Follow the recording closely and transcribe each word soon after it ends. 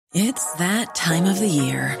It's that time of the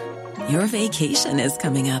year. Your vacation is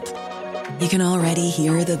coming up. You can already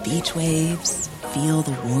hear the beach waves, feel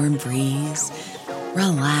the warm breeze,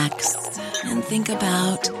 relax, and think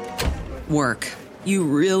about work. You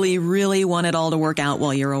really, really want it all to work out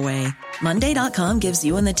while you're away. Monday.com gives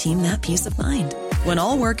you and the team that peace of mind. When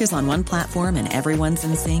all work is on one platform and everyone's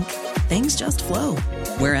in sync, things just flow.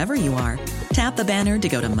 Wherever you are, tap the banner to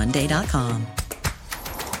go to Monday.com.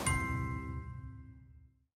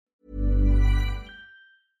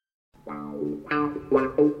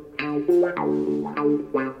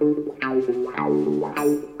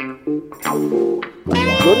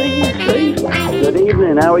 Good evening, Steve. Good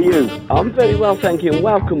evening, how are you? I'm very well, thank you, and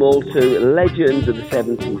welcome all to Legends of the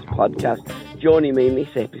 70s podcast. Joining me in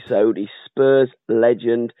this episode is Spurs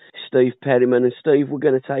legend Steve Perryman. And Steve, we're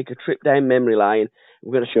going to take a trip down memory lane.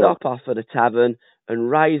 We're going to stop off at a tavern and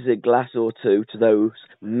raise a glass or two to those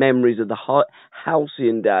memories of the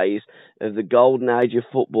halcyon days of the golden age of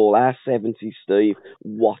football, our 70s, Steve.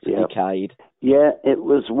 What a decade. Yeah, it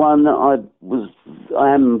was one that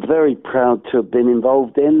I am very proud to have been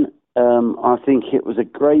involved in. I think it was a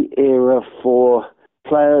great era for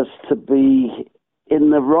players to be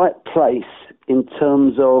in the right place in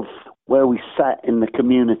terms of where we sat in the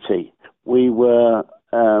community. We were,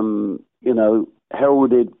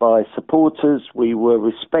 heralded by supporters. We were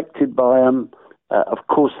respected by them. Of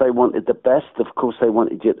course, they wanted the best. Of course, they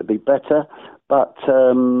wanted you to be better. But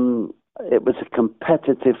it was a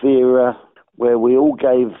competitive era where we all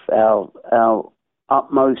gave our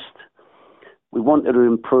utmost. We wanted to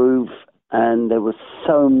improve, and there were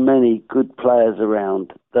so many good players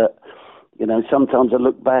around that, sometimes I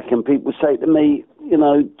look back and people say to me,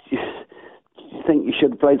 do you think you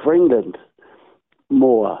should have played for England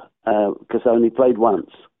more? Because I only played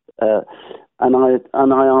once. And I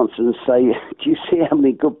answer and say, do you see how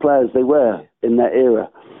many good players there were in that era?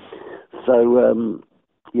 So,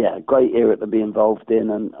 great era to be involved in,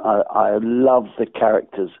 and I love the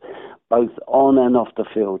characters, both on and off the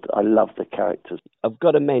field. I love the characters. I've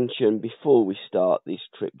got to mention, before we start this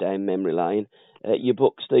trip down memory lane, your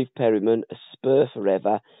book, Steve Perryman, A Spur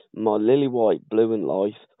Forever, My Lily White, Blue and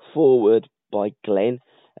Life, forward by Glenn,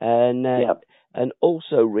 and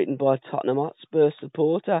also written by a Tottenham Hotspur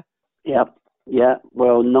supporter. Yeah,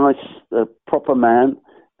 well, nice, proper man.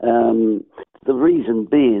 The reason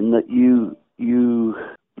being that you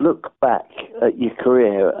look back at your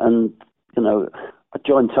career and, I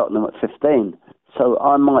joined Tottenham at 15, so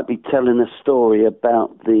I might be telling a story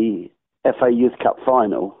about the FA Youth Cup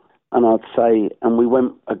final, and I'd say, and we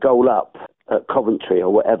went a goal up at Coventry or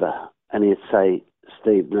whatever, and he'd say,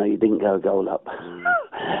 Steve, no, you didn't go a goal up.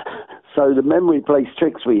 So the memory plays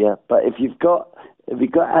tricks with you, but if you've got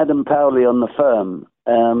Adam Powley on the firm,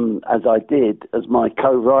 as I did, as my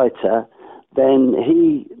co-writer, then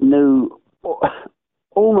he knew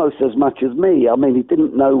almost as much as me. I mean, he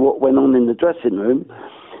didn't know what went on in the dressing room,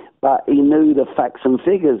 but he knew the facts and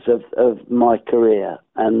figures of my career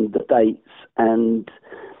and the dates and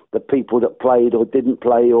the people that played or didn't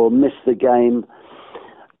play or missed the game.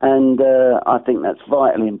 And I think that's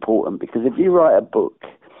vitally important, because if you write a book,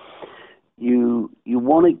 you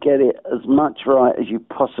want to get it as much right as you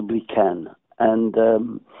possibly can. And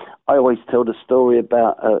I always tell the story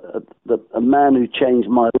about a man who changed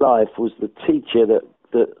my life was the teacher that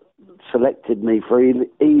selected me for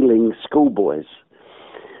Ealing schoolboys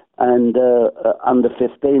and under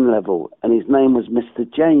 15 level, and his name was Mr.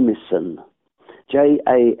 Jamieson,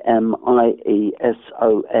 Jamieson.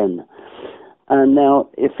 And now,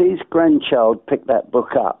 if his grandchild picked that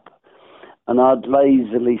book up and I'd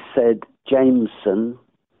lazily said Jameson,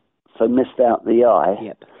 so missed out the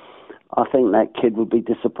I, I think that kid would be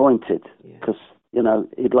disappointed, because,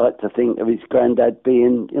 he'd like to think of his granddad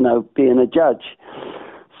being a judge.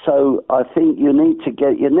 So I think you're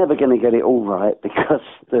never going to get it all right, because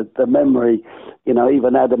the memory,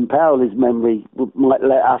 even Adam Powell's memory might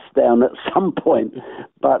let us down at some point.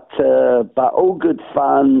 But all good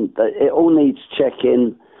fun. It all needs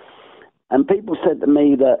checking. And people said to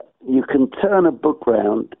me that you can turn a book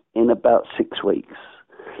round in about 6 weeks.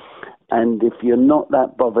 And if you're not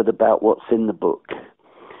that bothered about what's in the book,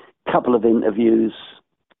 couple of interviews,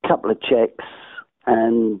 couple of checks,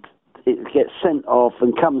 and it gets sent off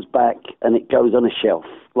and comes back and it goes on a shelf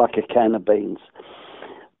like a can of beans.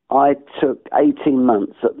 I took 18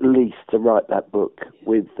 months at least to write that book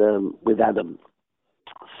with Adam.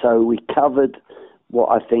 So we covered what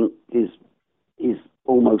I think is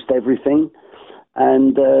almost everything.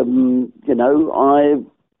 And,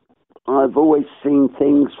 I've always seen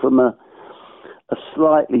things from a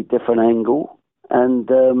slightly different angle, and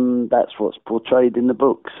that's what's portrayed in the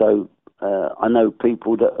book. So I know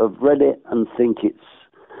people that have read it and think it's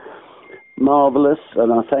marvellous,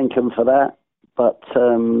 and I thank them for that. But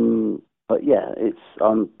yeah,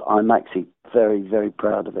 I'm actually very, very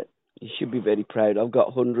proud of it. You should be very proud. I've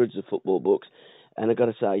got hundreds of football books, and I've got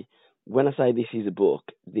to say, when I say this is a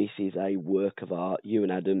book, this is a work of art. You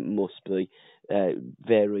and Adam must be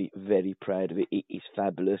very, very proud of it. It is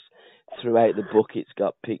fabulous. Throughout the book, it's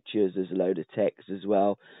got pictures. There's a load of text as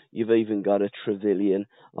well. You've even got a Trevelyan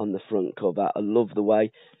on the front cover. I love the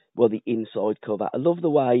way, the inside cover. I love the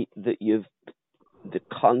way that the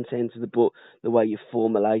content of the book, the way you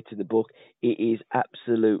formulated the book. It is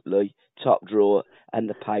absolutely top drawer, and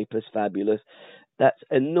the paper's fabulous. That's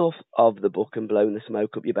enough of the book and blowing the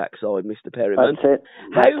smoke up your backside, Mr. Perryman. That's it.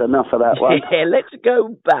 That's enough of that one. Yeah, let's go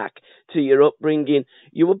back to your upbringing.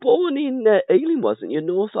 You were born in Ealing, wasn't you?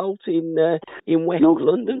 Northolt in West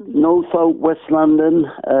London? Northolt, West London.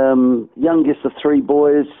 Youngest of three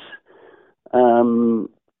boys,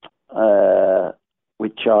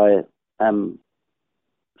 which I am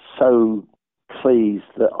so pleased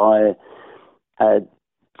that I had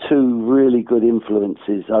two really good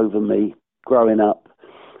influences over me growing up.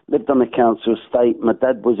 Lived on a council estate. My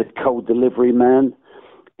dad was a coal delivery man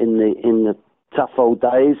in the tough old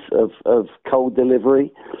days of coal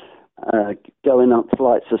delivery, going up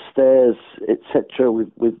flights of stairs, etc.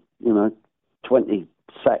 with 20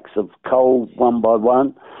 sacks of coal one by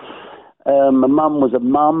one. My mum was a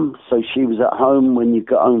mum, so she was at home when you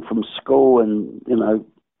got home from school, and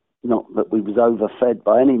not that we was overfed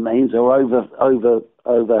by any means or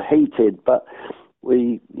overheated, but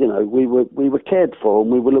we were cared for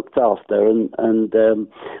and we were looked after. And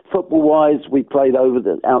football wise, we played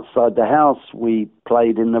outside the house, we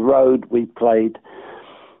played in the road, we played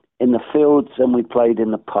in the fields, and we played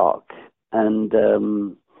in the park. And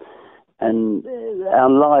our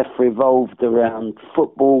life revolved around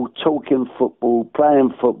football, talking football,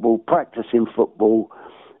 playing football, practicing football,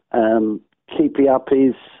 keepy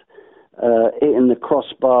uppies, hitting the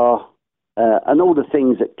crossbar, and all the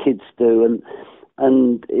things that kids do.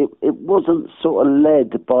 And it wasn't sort of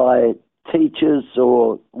led by teachers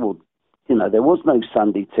or there was no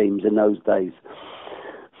Sunday teams in those days.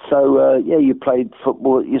 So, you played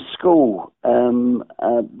football at your school.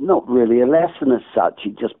 Not really a lesson as such.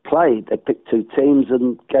 You just played. They picked two teams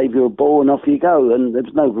and gave you a ball and off you go. And there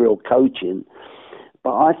was no real coaching.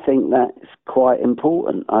 But I think that's quite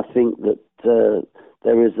important. I think that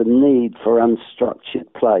there is a need for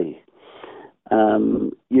unstructured play.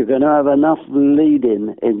 You're going to have enough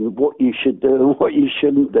leading in what you should do and what you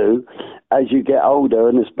shouldn't do as you get older,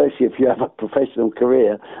 and especially if you have a professional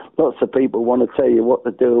career. Lots of people want to tell you what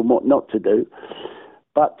to do and what not to do.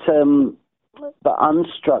 But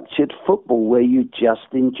unstructured football where you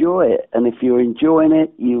just enjoy it. And if you're enjoying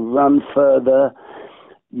it, you run further,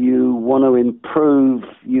 you want to improve,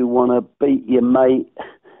 you want to beat your mate,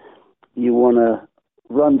 you want to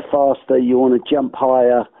run faster, you want to jump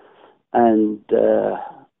higher. And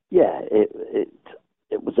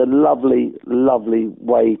it was a lovely, lovely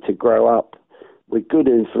way to grow up with good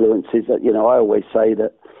influences. That I always say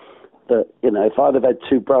that if I'd have had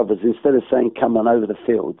two brothers, instead of saying "come on over the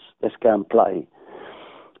fields, let's go and play,"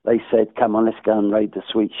 they said, "Come on, let's go and raid the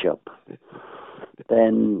sweet shop."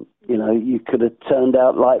 Then you could have turned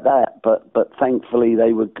out like that. But thankfully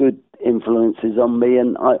they were good influences on me,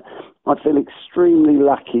 and I feel extremely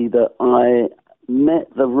lucky that I met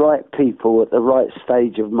the right people at the right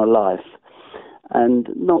stage of my life. And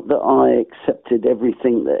not that I accepted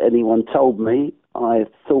everything that anyone told me. I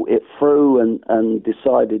thought it through and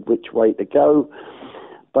decided which way to go.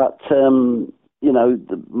 But,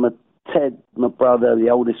 Ted, my brother, the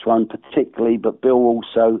oldest one particularly, but Bill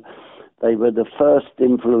also, they were the first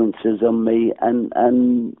influences on me and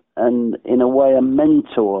in a way a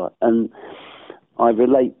mentor. And I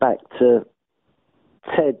relate back to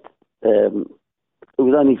Ted, who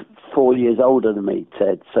was only 4 years older than me,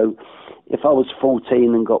 Ted. So if I was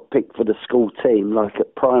 14 and got picked for the school team, like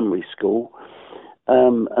at primary school,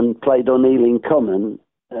 and played on Ealing Common,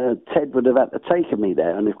 Ted would have had to take me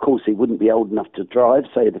there. And of course he wouldn't be old enough to drive,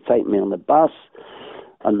 so he'd have taken me on the bus,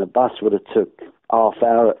 and the bus would have took half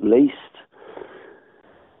hour at least.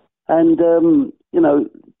 And,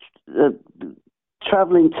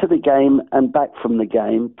 travelling to the game and back from the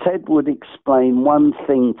game, Ted would explain one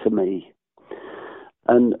thing to me,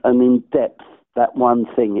 and in depth, that one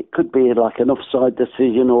thing. It could be like an offside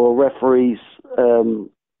decision or a referee's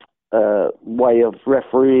way of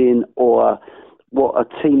refereeing or what a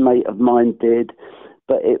teammate of mine did,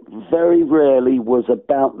 but it very rarely was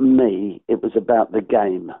about me. It was about the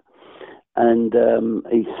game. And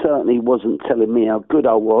he certainly wasn't telling me how good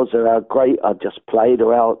I was or how great I just played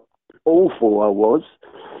or how awful I was.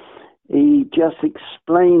 He just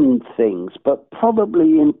explained things, but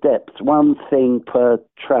probably in depth, one thing per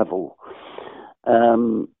travel.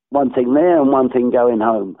 One thing there and one thing going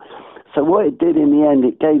home. So what it did in the end,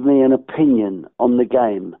 it gave me an opinion on the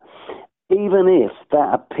game, even if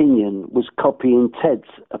that opinion was copying Ted's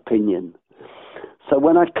opinion. So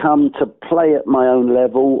when I come to play at my own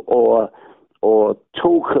level or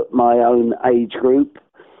talk at my own age group,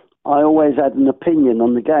 I always had an opinion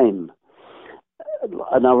on the game.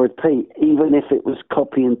 And I repeat, even if it was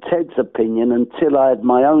copying Ted's opinion until I had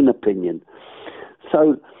my own opinion.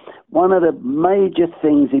 So one of the major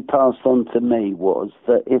things he passed on to me was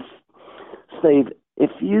that Steve,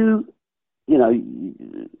 if you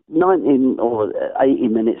 19 or 80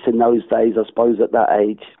 minutes in those days, I suppose at that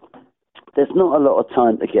age, there's not a lot of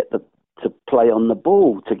time to play on the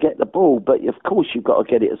ball, to get the ball, but of course you've got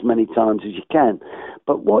to get it as many times as you can.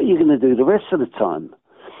 But what are you going to do the rest of the time?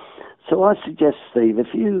 So I suggest, Steve,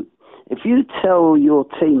 if you tell your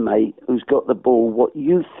teammate who's got the ball what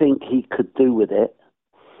you think he could do with it,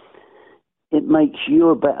 it makes you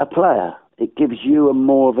a better player. It gives you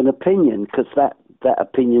more of an opinion, because that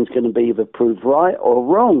opinion's going to be either proved right or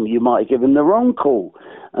wrong. You might give him the wrong call,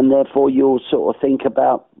 and therefore you'll sort of think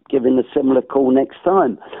about giving a similar call next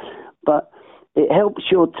time. But it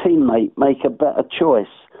helps your teammate make a better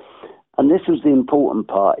choice. And this was the important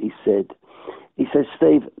part, he said. He says,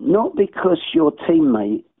 Steve, not because your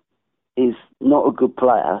teammate is not a good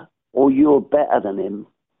player or you're better than him,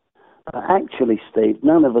 but actually, Steve,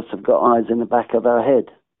 none of us have got eyes in the back of our head.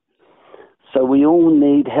 So we all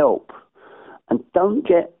need help. And don't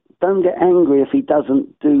get angry if he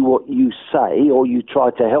doesn't do what you say or you try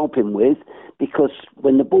to help him with, because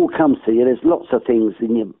when the ball comes to you, there's lots of things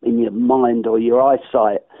in your mind or your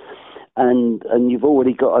eyesight, and you've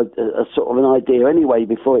already got a sort of an idea anyway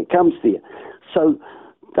before it comes to you. So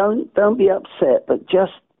don't be upset, but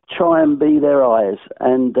just try and be their eyes.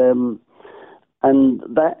 And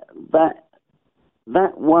that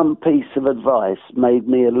one piece of advice made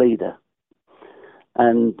me a leader.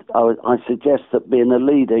 And I suggest that being a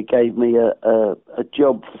leader gave me a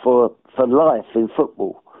job for life in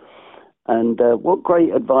football. And what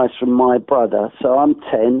great advice from my brother. So I'm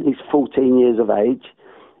 10, he's 14 years of age.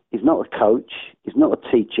 He's not a coach, he's not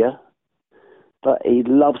a teacher, but he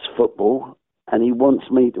loves football and he wants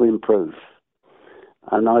me to improve.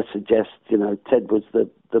 And I suggest, Ted was the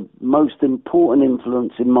most important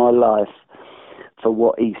influence in my life for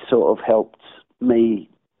what he sort of helped me.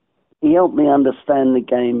 He helped me understand the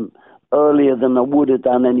game earlier than I would have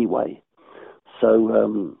done anyway.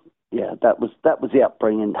 So, that was the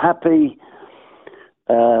upbringing. Happy,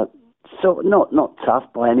 so not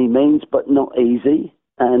tough by any means, but not easy.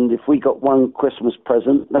 And if we got one Christmas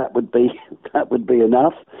present, that would be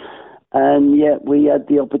enough. And yet we had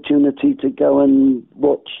the opportunity to go and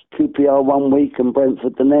watch QPR one week and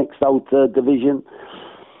Brentford the next, old third division.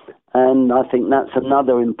 And I think that's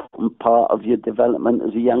another important part of your development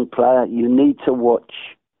as a young player. You need to watch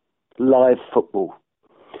live football.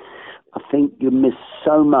 I think you miss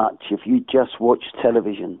so much if you just watch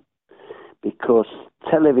television, because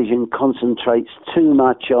television concentrates too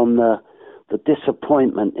much on the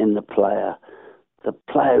disappointment in the player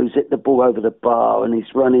who's hit the ball over the bar and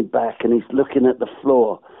he's running back and he's looking at the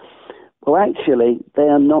floor. Well, actually, they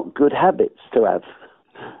are not good habits to have,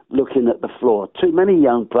 looking at the floor. Too many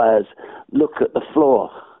young players look at the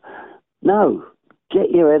floor. No,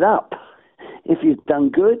 get your head up. If you've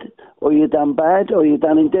done good or you've done bad or you've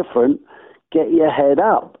done indifferent, get your head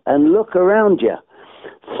up and look around you.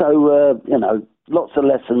 So, lots of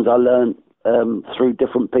lessons I learned through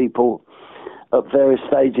different people at various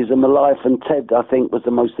stages of my life, and Ted, I think, was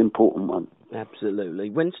the most important one. Absolutely.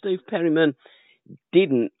 When Steve Perryman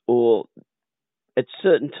didn't, or at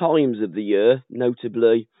certain times of the year,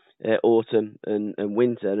 notably autumn and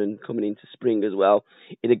winter and coming into spring as well,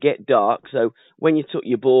 it'd get dark. So when you took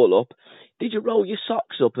your ball up, did you roll your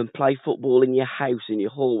socks up and play football in your house, in your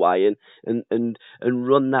hallway, and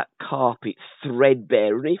run that carpet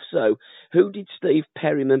threadbare? And if so, who did Steve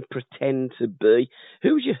Perryman pretend to be?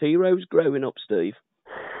 Who was your heroes growing up, Steve?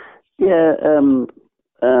 Yeah,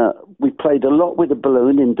 we played a lot with a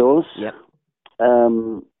balloon indoors. Yep.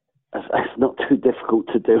 It's not too difficult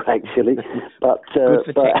to do, actually. But good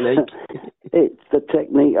for technique. It's the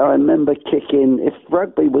technique. I remember kicking. If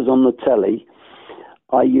rugby was on the telly,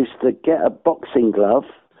 I used to get a boxing glove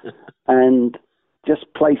and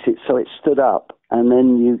just place it so it stood up, and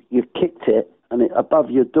then you kicked it, and above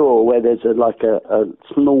your door where there's a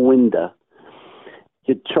small window,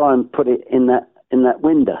 you'd try and put it in that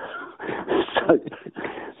window.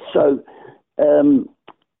 so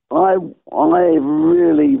I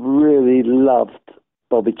really, really loved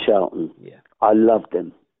Bobby Charlton. Yeah. I loved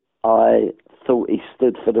him. I thought he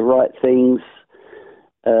stood for the right things,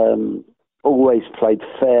 always played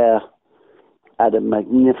fair, had a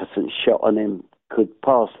magnificent shot on him, could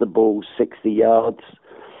pass the ball 60 yards.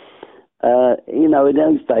 You know, in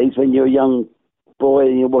those days when you're a young boy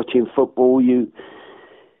and you're watching football, you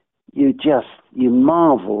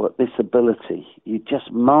marvel at this ability. You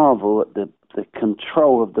just marvel at the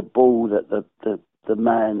control of the ball that the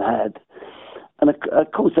man had. And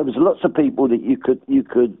of course, there was lots of people that you could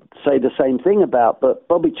say the same thing about, but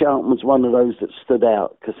Bobby Charlton was one of those that stood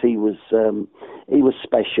out because he was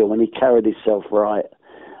special and he carried himself right,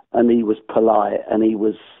 and he was polite and he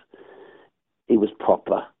was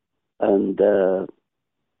proper, and I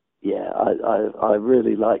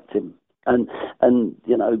really liked him. And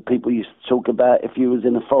you know, people used to talk about if you was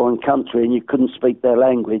in a foreign country and you couldn't speak their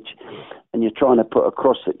language, and you're trying to put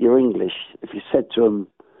across that you're English, if you said to them,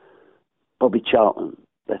 Bobby Charlton,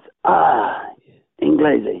 that's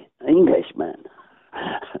English man.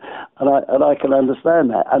 and I can understand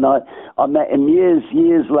that. And I met him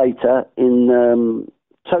years later in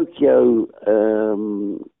Tokyo,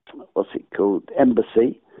 what's it called,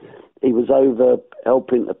 Embassy. He was over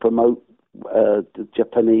helping to promote the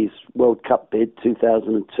Japanese World Cup bid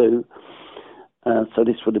 2002. So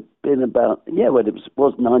this would have been about, well, it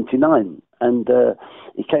was 99. And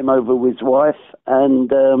he came over with his wife and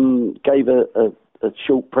gave a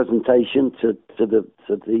short presentation to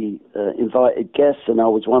the invited guests, and I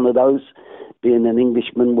was one of those, being an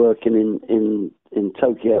Englishman working in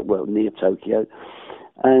Tokyo, well, near Tokyo.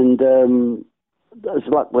 And as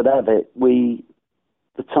luck would have it,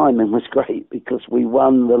 the timing was great because we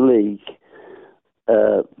won the league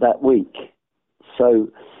that week. So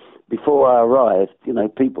before I arrived, you know,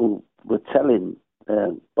 people were telling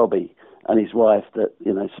Bobby and his wife that,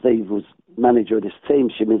 you know, Steve was manager of this team,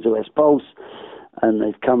 Shimizu S-Pulse, and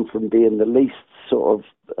they've come from being the least sort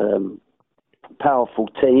of powerful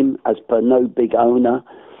team as per no big owner.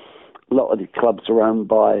 A lot of the clubs are owned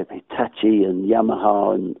by Hitachi and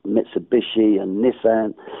Yamaha and Mitsubishi and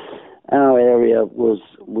Nissan. Our area was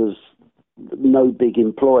no big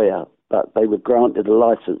employer, but they were granted a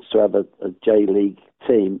license to have a J-League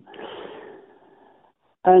team.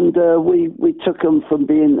 And we took them from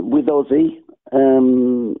being with Aussie.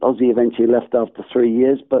 Aussie eventually left after 3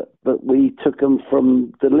 years, but we took them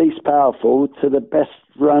from the least powerful to the best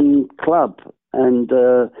run club, and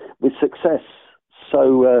with success.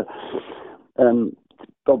 So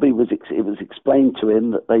Bobby it was explained to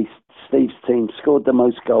him that Steve's team scored the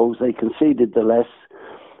most goals, they conceded the less,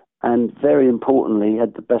 and very importantly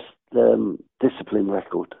had the best discipline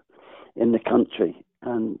record in the country.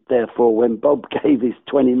 And therefore, when Bob gave his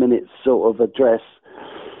 20 minutes sort of address,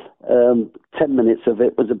 10 minutes of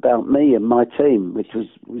it was about me and my team, which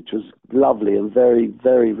was lovely and very,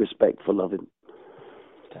 very respectful of him.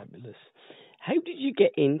 Fabulous. How did you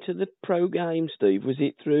get into the pro game, Steve? Was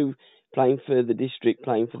it through playing for the district,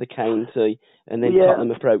 playing for the county, and then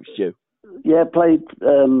Tottenham approached you? Yeah,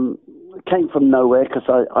 came from nowhere because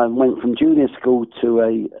I went from junior school to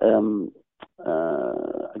a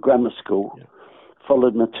grammar school. Yeah.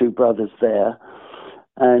 Followed my two brothers there,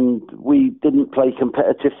 and we didn't play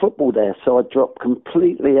competitive football there, so I dropped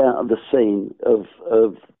completely out of the scene of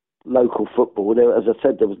local football. As I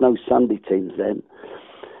said, there was no Sunday teams then.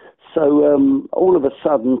 So all of a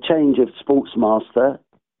sudden, change of sportsmaster,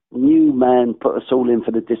 new man put us all in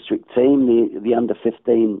for the district team, the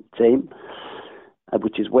under-15 team,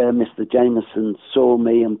 which is where Mr. Jameson saw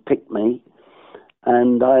me and picked me.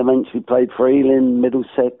 And I eventually played for Ealing,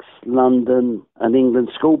 Middlesex, London, and England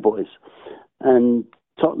schoolboys. And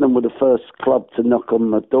Tottenham were the first club to knock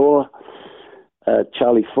on my door.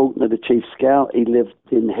 Charlie Faulkner, the chief scout, he lived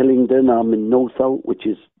in Hillingdon. I'm in Northolt, which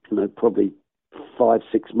is, you know, probably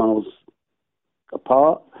 5-6 miles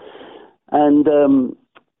apart. And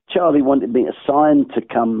Charlie wanted me to sign to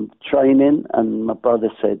come training, and my brother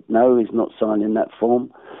said, no, he's not signing that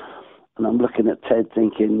form. And I'm looking at Ted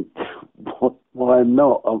thinking, why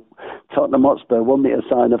not? Tottenham Hotspur want me to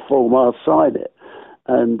sign a form, I'll sign it.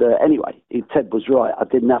 And anyway, Ted was right. I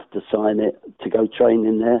didn't have to sign it to go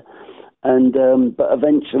training there. And but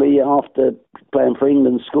eventually, after playing for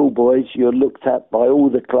England schoolboys, you're looked at by all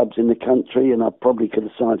the clubs in the country, and I probably could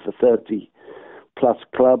have signed for 30 plus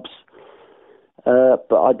clubs.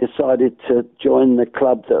 But I decided to join the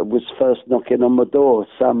club that was first knocking on my door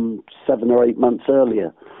some 7 or 8 months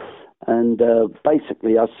earlier. And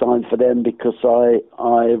basically, I signed for them because I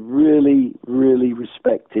really, really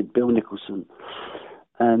respected Bill Nicholson.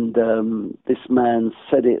 And this man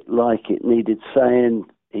said it like it needed saying.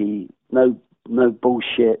 No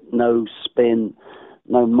bullshit, no spin,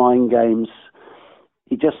 no mind games.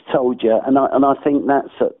 He just told you, and I think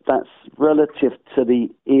that's relative to the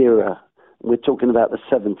era. We're talking about the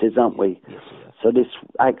 70s, aren't we? Yes, yes. So this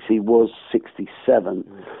actually was 67.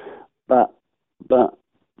 But the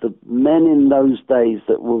men in those days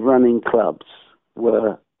that were running clubs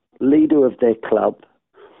were leader of their club.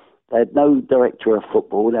 They had no director of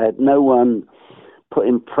football. They had no one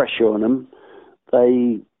putting pressure on them.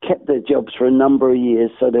 They kept their jobs for a number of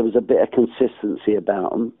years, so there was a bit of consistency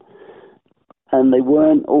about them. And they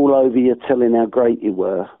weren't all over you telling how great you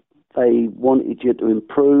were. They wanted you to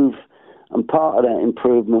improve, and part of that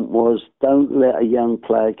improvement was don't let a young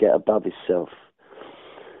player get above himself.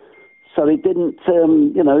 So they didn't,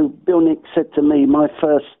 Bill Nick said to me, my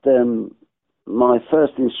first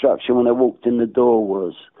instruction when I walked in the door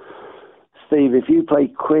was, Steve, if you play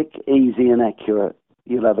quick, easy and accurate,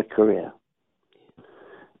 you'll have a career.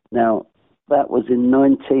 Now, that was in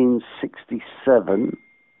 1967,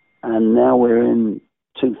 and now we're in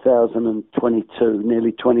 2022,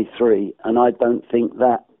 nearly 23, and I don't think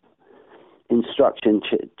that instruction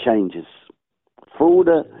changes. For all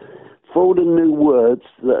the new words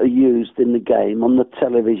that are used in the game, on the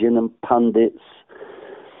television and pundits,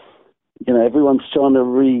 everyone's trying to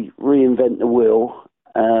reinvent the wheel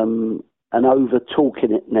and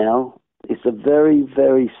over-talking it now. It's a very,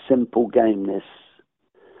 very simple game, this.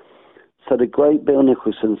 So the great Bill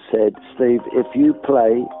Nicholson said, Steve, if you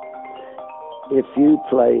play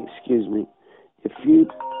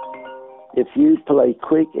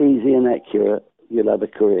quick, easy and accurate, you'll have a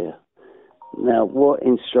career. Now, what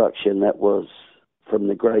instruction that was from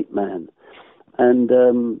the great man. And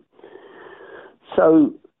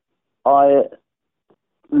so I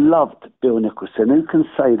loved Bill Nicholson. Who can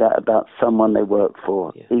say that about someone they worked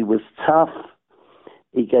for? Yeah. He was tough.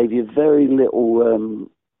 He gave you very little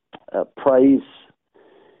praise.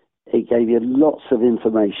 He gave you lots of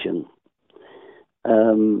information.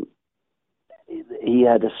 He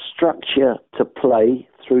had a structure to play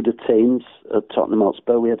through the teams at Tottenham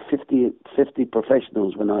Hotspur. We had 50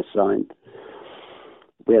 professionals when I signed.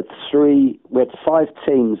 We had 5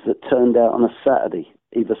 teams that turned out on a Saturday,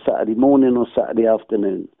 either Saturday morning or Saturday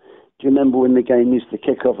afternoon. Do you remember when the game used to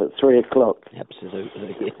kick off at 3 o'clock?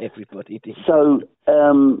 Absolutely, everybody did. So,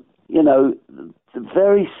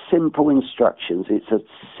 very simple instructions. It's a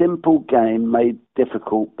simple game made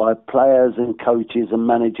difficult by players and coaches and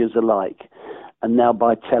managers alike, and now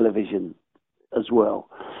by television as well.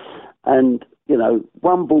 And,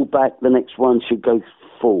 one ball back, the next one should go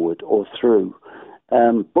forward or through.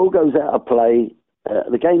 Ball goes out of play,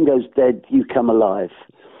 the game goes dead, you come alive.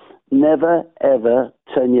 Never, ever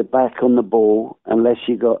turn your back on the ball unless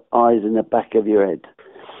you got eyes in the back of your head.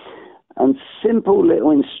 And simple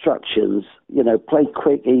little instructions, play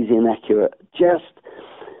quick, easy and accurate. Just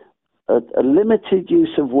a limited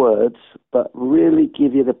use of words, but really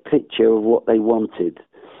give you the picture of what they wanted.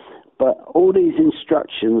 But all these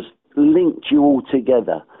instructions linked you all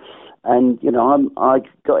together. And, I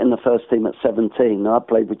got in the first team at 17. I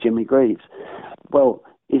played with Jimmy Greaves. Well,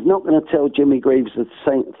 he's not going to tell Jimmy Greaves the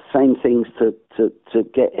same things to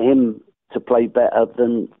get him to play better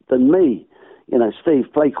than me.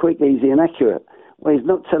 Steve, play quick, easy and accurate. Well, he's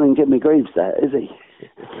not telling Jimmy Greaves that, is he?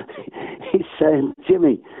 He's saying,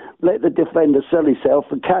 Jimmy, let the defender sell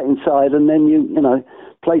himself and cut inside and then you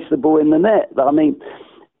place the ball in the net. I mean,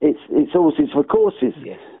 it's horses for courses.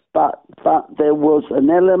 Yes. But there was an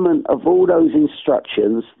element of all those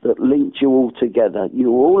instructions that linked you all together.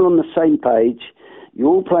 You were all on the same page. You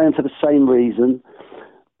were all playing for the same reason.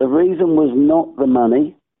 The reason was not the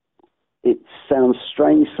money. It sounds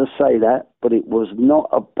strange to say that, but it was not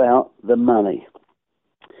about the money.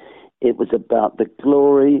 It was about the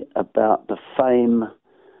glory, about the fame.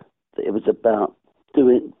 It was about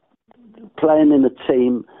playing in a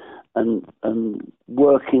team and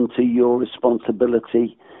working to your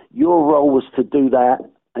responsibility. Your role was to do that,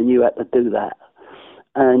 and you had to do that.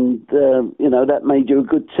 And, that made you a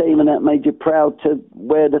good team, and that made you proud to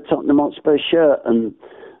wear the Tottenham Hotspur shirt. And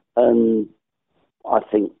I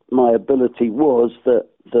think my ability was that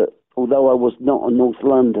although I was not a North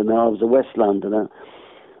Londoner, I was a West Londoner,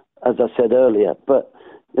 as I said earlier. But,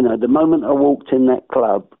 the moment I walked in that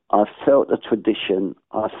club, I felt the tradition.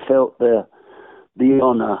 I felt the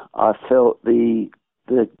honour. I felt the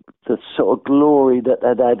sort of glory that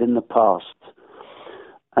they'd had in the past.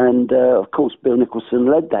 And, of course, Bill Nicholson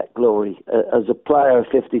led that glory as a player of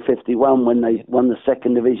 50-51 when they won the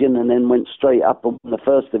second division and then went straight up and won the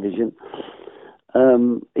first division.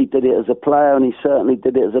 He did it as a player, and he certainly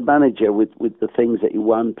did it as a manager with the things that he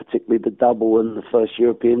won, particularly the double and the first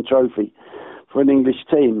European trophy for an English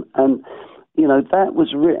team. And that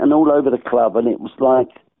was written all over the club, and it was like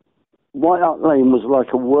White Hart Lane was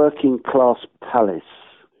like a working class palace.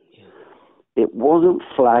 Yeah. It wasn't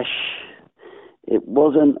flash, it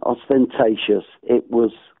wasn't ostentatious. It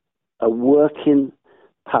was a working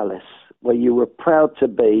palace where you were proud to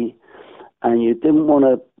be, and you didn't want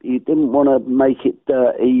to make it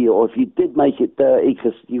dirty, or if you did make it dirty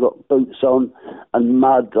because you got boots on and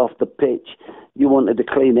mud off the pitch, you wanted to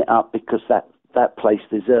clean it up because that place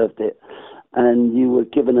deserved it. And you were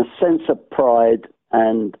given a sense of pride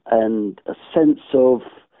and a sense of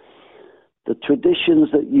the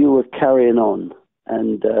traditions that you were carrying on.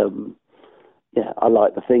 And I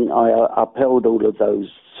like to think I upheld all of those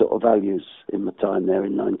sort of values in my time there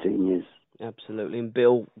in 19 years. Absolutely. And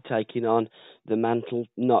Bill taking on the mantle,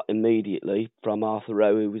 not immediately, from Arthur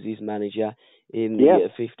Rowe, who was his manager in the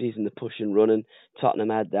 50s, and the push and run. And Tottenham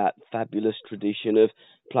had that fabulous tradition of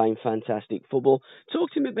playing fantastic football. Talk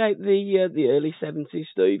to me about the early 70s,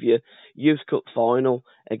 Steve, your Youth Cup final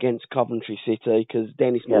against Coventry City, because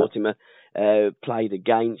Dennis Mortimer played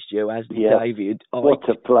against you, as did David. What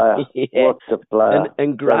a player. What a player.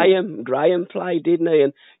 And Graham played, didn't he?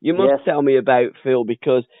 And you must tell me about Phil,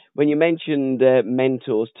 because when you mentioned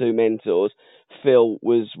two mentors, Phil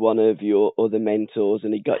was one of your other mentors,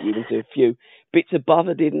 and he got you into a few bits of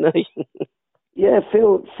bother, didn't he? Yeah,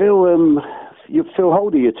 Phil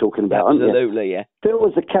Holder you're talking about, aren't you? Absolutely, yeah. Phil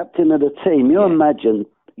was the captain of the team. You imagine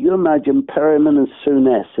Perryman and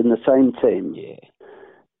Souness in the same team. Yeah.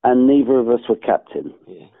 And neither of us were captain.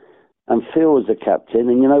 Yeah. And Phil was the captain,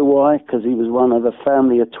 and you know why? Because he was one of a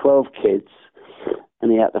family of 12 kids,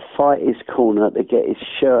 and he had to fight his corner to get his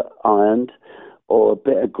shirt ironed, or a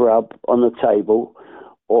bit of grub on the table,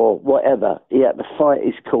 or whatever. He had to fight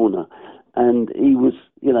his corner. And he was,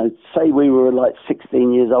 say we were like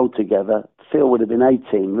 16 years old together, Phil would have been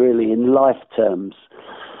 18, really, in life terms.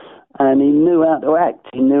 And he knew how to act.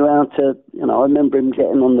 He knew how to, I remember him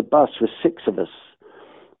getting on the bus with 6 of us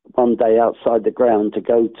one day outside the ground to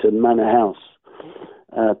go to Manor House,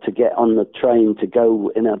 to get on the train to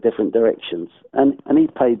go in our different directions. And he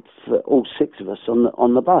paid for all 6 of us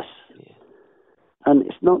on the bus. Yeah. And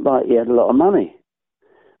it's not like he had a lot of money,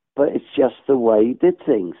 but it's just the way he did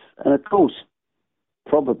things. And of course,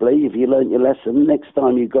 probably if you learnt your lesson, next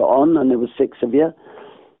time you got on and there were 6 of you,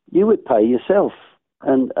 you would pay yourself,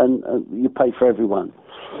 and you pay for everyone.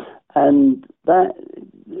 And that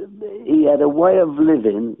he had a way of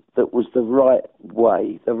living that was the right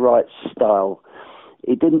way, the right style.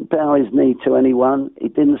 He didn't bow his knee to anyone. He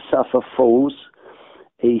didn't suffer falls.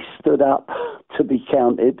 He stood up to be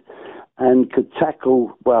counted and could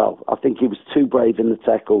tackle. Well, I think he was too brave in the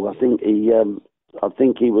tackle. I think he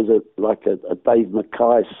was a Dave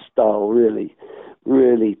Mackay style, really,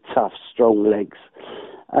 really tough, strong legs.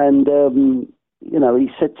 And he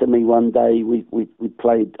said to me one day, we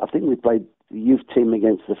played. I think we played the youth team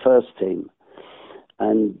against the first team,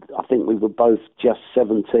 and I think we were both just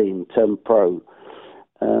 17, turned pro.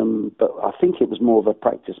 But I think it was more of a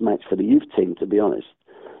practice match for the youth team, to be honest.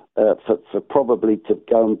 For probably to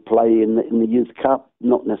go and play in the Youth Cup,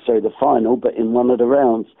 not necessarily the final, but in one of the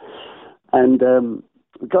rounds. And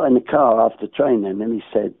we got in the car after training, and he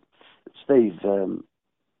said, "Steve,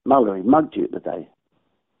 Mullery mugged you today."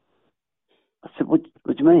 I said, what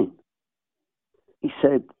do you mean? He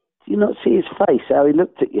said, "Do you not see his face, how he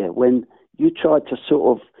looked at you when you tried to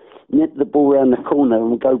sort of nip the ball around the corner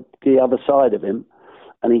and go the other side of him,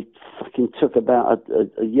 and he fucking took about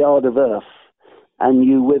a yard of earth and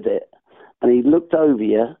you with it, and he looked over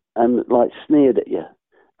you and like sneered at you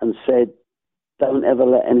and said, 'Don't ever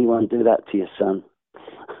let anyone do that to your son.'"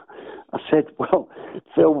 I said, "Well,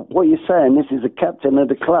 Phil, what are you saying? This is the captain of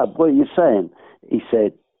the club. What are you saying?" He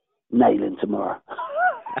said, "Nail him tomorrow."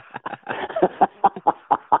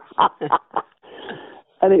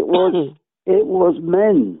 And it was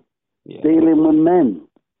men, dealing with men.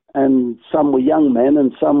 And some were young men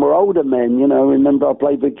and some were older men. Remember I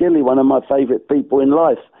played with Gilly, one of my favourite people in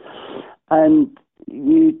life. And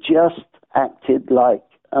you just acted like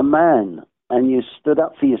a man and you stood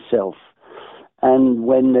up for yourself. And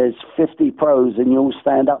when there's 50 pros and you all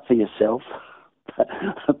stand up for yourself,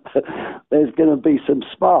 there's going to be some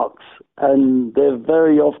sparks. And there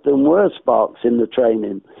very often were sparks in the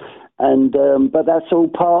training. And but that's all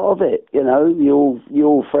part of it, You're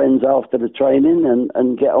all friends after the training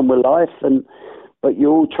and get on with life. But you're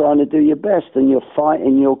all trying to do your best and you're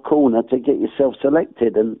fighting your corner to get yourself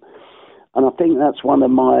selected. And I think that's one of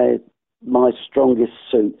my strongest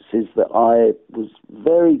suits, is that I was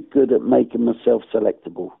very good at making myself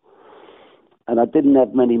selectable. And I didn't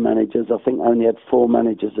have many managers. I think I only had 4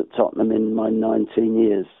 managers at Tottenham in my 19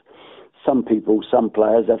 years. some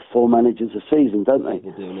players have 4 managers a season, don't they?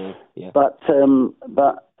 They do now, yeah. But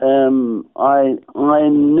I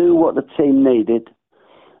knew what the team needed,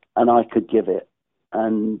 and I could give it.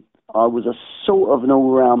 And I was a sort of an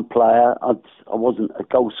all-round player. I wasn't a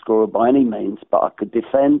goal scorer by any means, but I could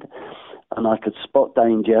defend, and I could spot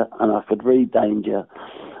danger, and I could read danger.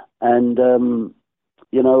 And,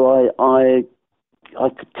 you know, I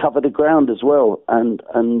could cover the ground as well. And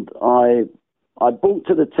I brought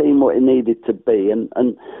to the team what it needed to be,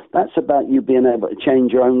 and that's about you being able to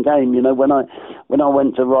change your own game. You know, when I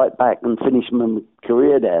went to right back and finished my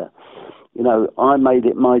career there, you know, I made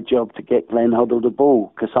it my job to get Glenn Hoddle the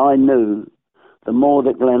ball, because I knew the more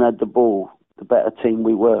that Glenn had the ball, the better team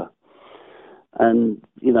we were. And,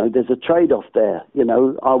 you know, there's a trade-off there. You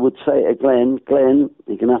know, I would say to Glenn,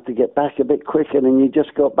 you're going to have to get back a bit quicker than you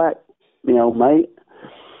just got back, you know, mate.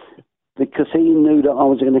 Because he knew that I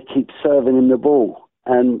was going to keep serving him the ball.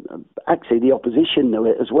 And actually the opposition knew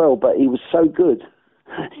it as well, but he was so good.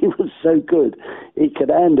 He was so good. He could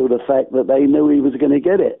handle the fact that they knew he was going to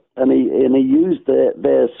get it. And he used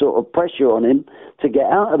their sort of pressure on him to get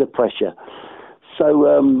out of the pressure. So,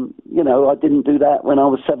 you know, I didn't do that when I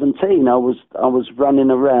was 17. I was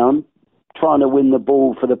running around trying to win the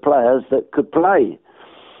ball for the players that could play.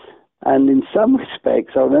 And in some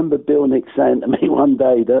respects, I remember Bill Nick saying to me one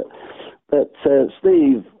day that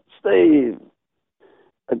Steve,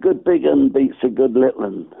 a good big un beats a good little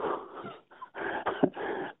un.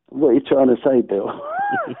 What are you trying to say, Bill?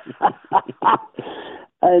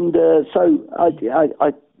 And so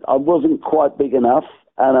I wasn't quite big enough,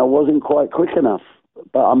 and I wasn't quite quick enough,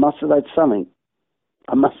 but I must have had something.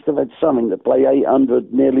 I must have had something to play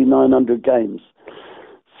 800, nearly 900 games.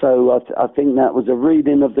 So I think that was a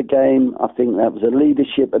reading of the game. I think that was a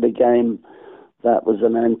leadership of the game. That was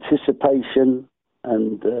an anticipation.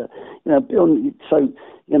 And, you know, Bill, so,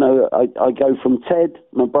 you know, I go from Ted,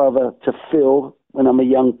 my brother, to Phil when I'm a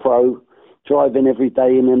young pro, driving every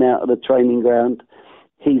day in and out of the training ground.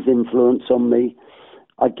 His influence on me.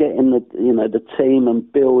 I get in the team,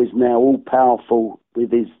 and Bill is now all powerful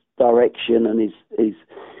with his direction and his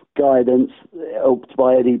guidance, helped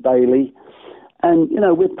by Eddie Bailey. And, you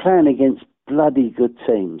know, we're playing against bloody good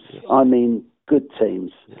teams. Yes. I mean, good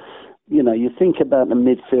teams. Yes. You know, you think about the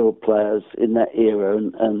midfield players in that era,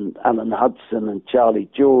 and Alan Hudson and Charlie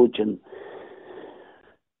George and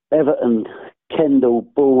Everton, Kendall,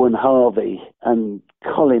 Bull and Harvey and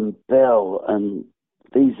Colin Bell, and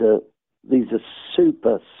these are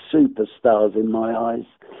superstars in my eyes.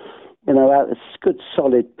 You know, good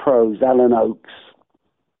solid pros, Alan Oakes,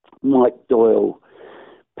 Mike Doyle,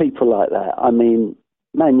 people like that. I mean,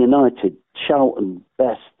 Man United, Charlton,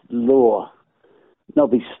 Best, Law,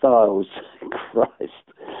 Nobby Stiles, Christ.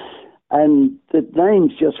 And the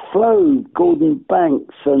names just flowed. Gordon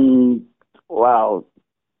Banks and, wow,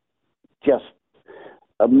 just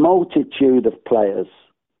a multitude of players.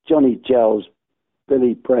 Johnny Giles,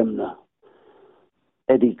 Billy Bremner,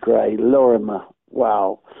 Eddie Gray, Lorimer,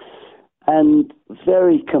 wow. And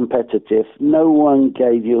very competitive. No one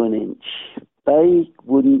gave you an inch. They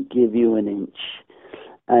wouldn't give you an inch.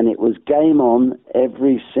 And it was game on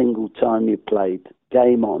every single time you played.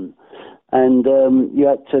 Game on. And you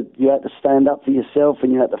had to stand up for yourself,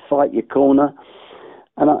 and you had to fight your corner.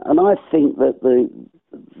 And I think that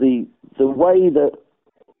the way that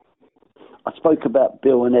I spoke about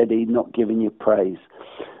Bill and Eddie not giving you praise,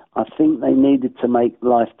 I think they needed to make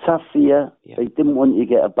life tough for you. Yeah. They didn't want you to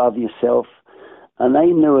get above yourself. And they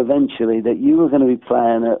knew eventually that you were going to be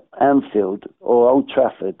playing at Anfield or Old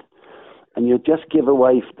Trafford, and you'll just give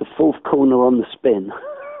away the fourth corner on the spin,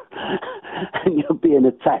 and you're being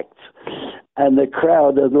attacked. And the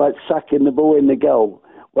crowd are like sucking the ball in the goal.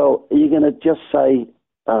 Well, are you going to just say,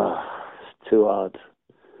 oh, it's too hard?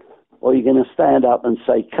 Or are you going to stand up and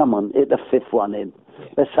say, come on, hit the fifth one in.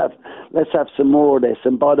 Let's have some more of this.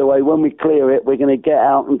 And by the way, when we clear it, we're going to get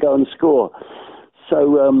out and go and score.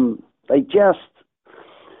 So I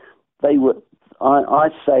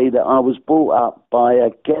say that I was brought up by a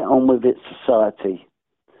get-on-with-it society.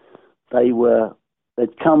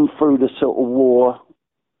 They'd come through the sort of war,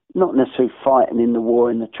 not necessarily fighting in the war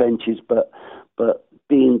in the trenches, but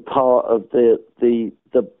being part of the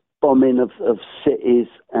bombing of cities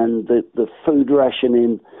and the food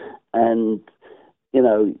rationing, and, you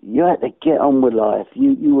know, you had to get on with life.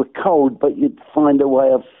 You were cold, but you'd find a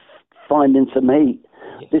way of finding some heat.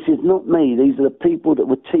 Yeah. This is not me. These are the people that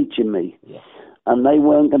were teaching me. Yeah. And they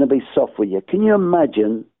weren't going to be soft with you. Can you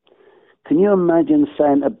imagine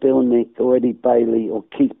saying to Bill Nick or Eddie Bailey or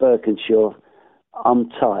Keith Birkinshaw, I'm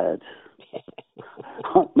tired?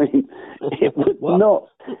 I mean,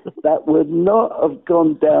 that would not have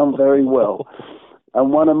gone down very well.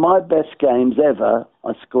 And one of my best games ever,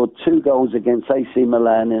 I scored 2 goals against AC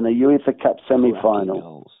Milan in a UEFA Cup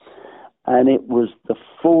semi-final. And it was the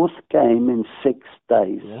 4th game in 6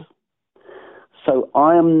 days. Yeah. So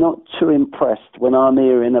I am not too impressed when I'm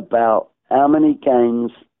hearing about how many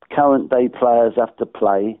games current day players have to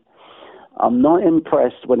play. I'm not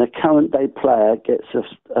impressed when a current day player gets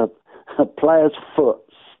a player's foot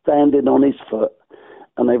standing on his foot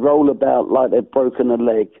and they roll about like they've broken a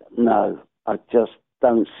leg. No, I just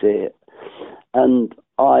don't see it. And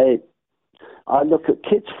I look at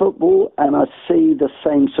kids' football and I see the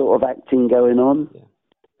same sort of acting going on. Yeah.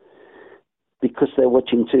 Because they're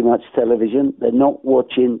watching too much television. They're not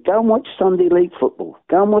watching. Go and watch Sunday League football.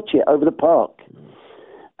 Go and watch it over the park.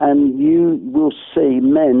 And you will see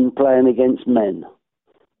men playing against men.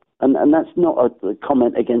 And that's not a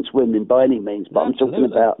comment against women by any means, but I'm talking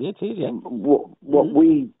about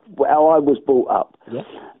how I was brought up. Yeah.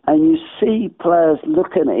 And you see players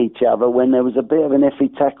looking at each other when there was a bit of an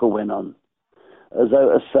iffy tackle went on, as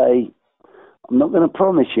though to say, I'm not going to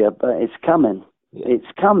promise you, but it's coming. Yeah.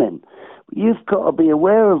 It's coming. You've got to be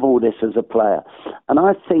aware of all this as a player. And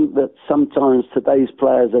I think that sometimes today's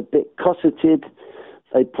players are a bit cosseted.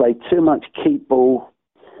 They play too much keep ball.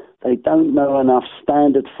 They don't know enough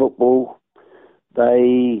standard football.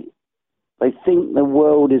 They think the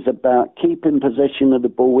world is about keeping possession of the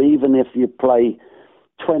ball, even if you play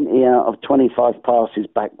 20 out of 25 passes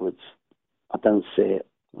backwards. I don't see it.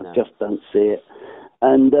 No. I just don't see it.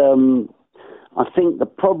 And I think the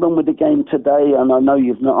problem with the game today, and I know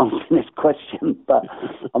you've not answered this question, but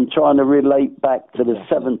I'm trying to relate back to the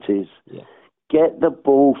 70s. Yeah. Get the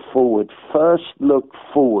ball forward. First look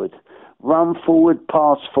forward. Run forward,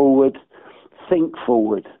 pass forward, think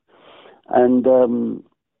forward. And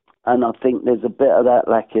I think there's a bit of that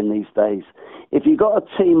lacking these days. If you've got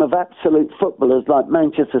a team of absolute footballers like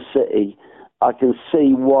Manchester City, I can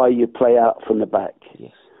see why you play out from the back.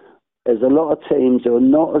 Yes. There's a lot of teams who are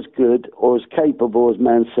not as good or as capable as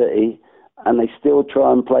Man City, and they still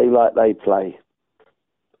try and play like they play.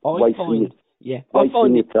 Wasting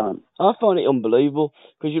your time. I find it unbelievable,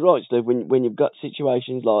 because you're right, Steve, when you've got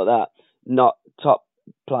situations like that, not top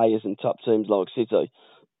players and top teams like City,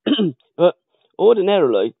 but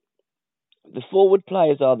ordinarily, the forward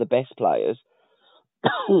players are the best players.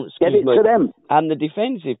 Get it to them. And the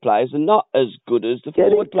defensive players are not as good as the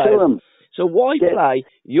forward players. To them. So why play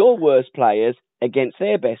your worst players against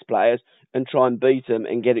their best players and try and beat them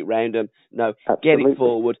and get it round them? No, Absolutely. Get it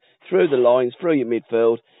forward, through the lines, through your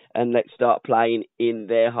midfield, and let's start playing in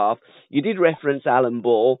their half. You did reference Alan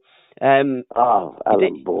Ball. Alan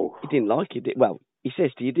Ball. He didn't like you. Well, he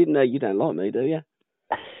says to you, didn't know you don't like me, do you?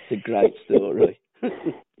 It's a great story.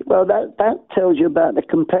 Well, that tells you about the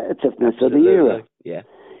competitiveness Absolutely. Of the era. Yeah.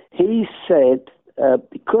 He said,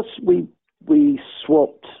 because we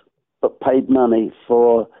swapped but paid money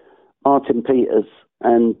for Martin Peters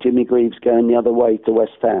and Jimmy Greaves going the other way to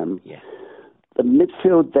West Ham. Yeah. The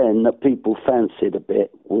midfield then that people fancied a bit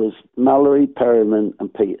was Mallory, Perryman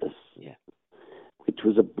and Peters, which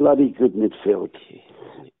was a bloody good midfield.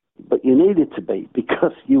 But you needed to be,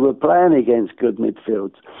 because you were playing against good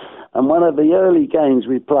midfields. And one of the early games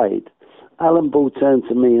we played, Alan Ball turned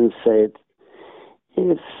to me and said,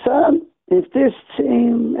 if this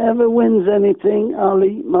team ever wins anything, I'll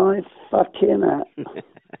eat my fucking hat.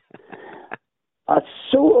 I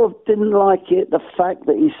sort of didn't like it, the fact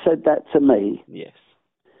that he said that to me. Yes.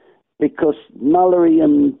 Because Mallory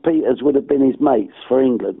and Peters would have been his mates for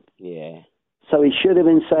England. Yeah. So he should have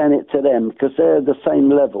been saying it to them, because they're the same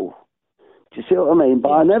level. Do you see what I mean?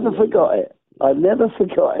 But I never forgot it. I never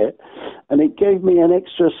forgot it. And it gave me an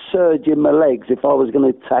extra surge in my legs if I was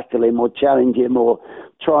going to tackle him or challenge him or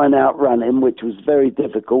try and outrun him, which was very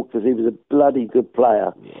difficult because he was a bloody good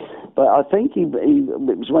player. Yeah. But I think it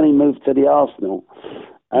was when he moved to the Arsenal.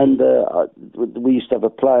 And we used to have a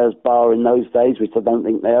players' bar in those days, which I don't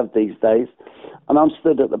think they have these days. And I'm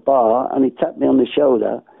stood at the bar and he tapped me on the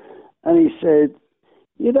shoulder and he said,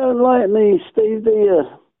 "You don't like me, Steve, do you?"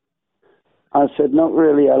 I said, "Not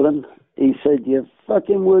really, Alan." He said, "You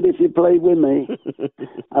fucking would if you played with me."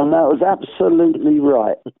 And that was absolutely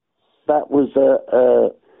right. That was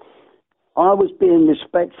I was being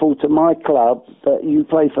respectful to my club, but you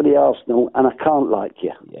play for the Arsenal and I can't like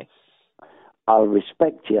you. Yes. I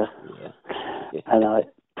respect you. Yeah. And I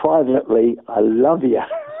privately, I love you.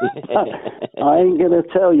 I ain't going to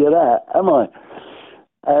tell you that, am I?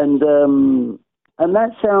 And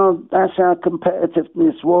that's how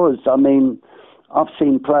competitiveness was. I mean, I've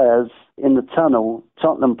seen players in the tunnel,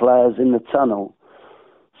 Tottenham players in the tunnel,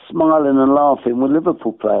 smiling and laughing with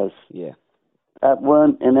Liverpool players. Yeah. That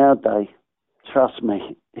weren't in our day. Trust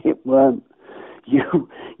me, it weren't.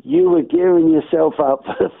 You were gearing yourself up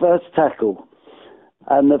for the first tackle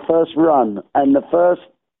and the first run and the first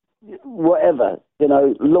whatever,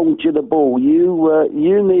 launch of the ball.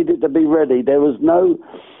 You needed to be ready. There was no,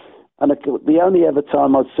 and the only ever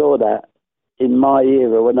time I saw that in my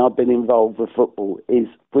era when I've been involved with football is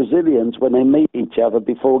Brazilians when they meet each other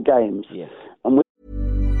before games. Yes. And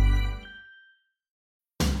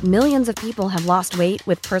Millions of people have lost weight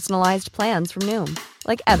with personalized plans from Noom.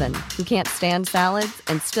 Like Evan, who can't stand salads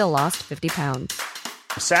and still lost 50 pounds.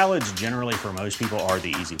 Salads generally for most people are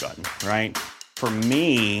the easy button, right? For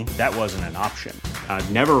me, that wasn't an option. I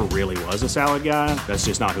never really was a salad guy. That's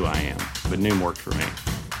just not who I am. But Noom worked for me.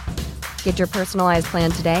 Get your personalized plan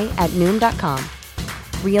today at Noom.com.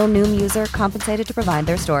 Real Noom user compensated to provide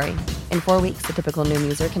their story. In 4 weeks, the typical Noom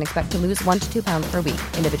user can expect to lose 1 to 2 pounds per week.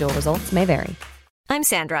 Individual results may vary. I'm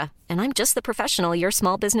Sandra, and I'm just the professional your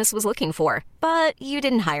small business was looking for. But you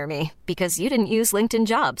didn't hire me because you didn't use LinkedIn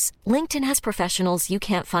Jobs. LinkedIn has professionals you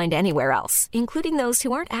can't find anywhere else, including those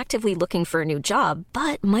who aren't actively looking for a new job,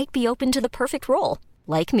 but might be open to the perfect role,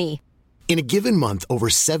 like me. In a given month, over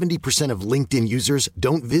 70% of LinkedIn users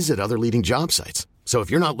don't visit other leading job sites. So if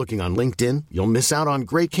you're not looking on LinkedIn, you'll miss out on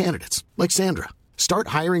great candidates like Sandra. Start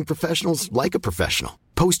hiring professionals like a professional.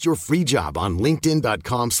 Post your free job on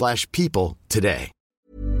linkedin.com/people today.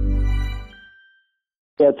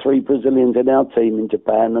 We had 3 Brazilians in our team in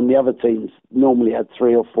Japan, and the other teams normally had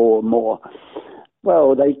 3 or 4 or more.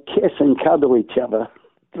 Well, they kiss and cuddle each other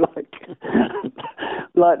like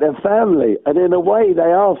their family. And in a way,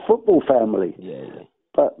 they are a football family. Yeah.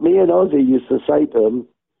 But me and Ozzy used to say to them,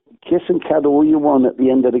 kiss and cuddle all you want at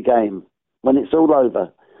the end of the game, when it's all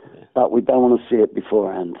over. Yeah. But we don't want to see it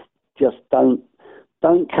beforehand. Just don't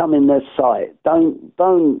come in their sight. Don't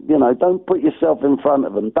put yourself in front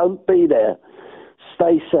of them. Don't be there.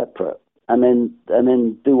 Stay separate, and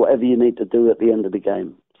then do whatever you need to do at the end of the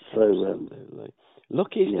game. So,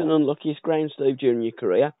 luckiest and unluckiest ground, Steve, during your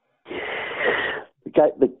career?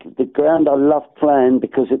 The ground I loved playing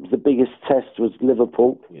because it was the biggest test was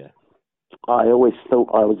Liverpool. Yeah. I always thought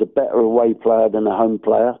I was a better away player than a home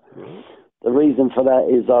player. Mm-hmm. The reason for that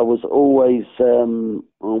is I was always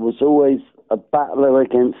a battler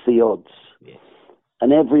against the odds. Yeah.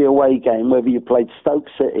 And every away game, whether you played Stoke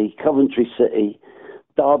City, Coventry City,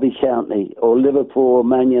 Derby County, or Liverpool or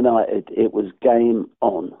Man United, it was game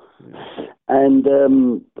on. Mm-hmm. And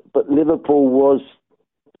but Liverpool was,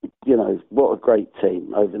 what a great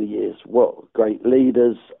team over the years. What great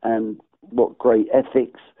leaders and what great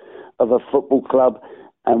ethics of a football club,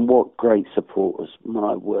 and what great supporters.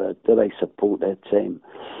 My word, do they support their team?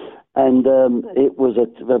 And it was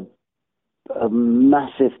a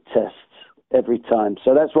massive test every time.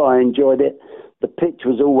 So that's why I enjoyed it. The pitch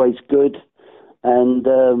was always good,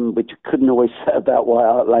 and which you couldn't always say about White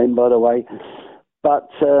Hart Lane, by the way. But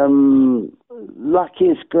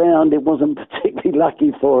luckiest ground, it wasn't particularly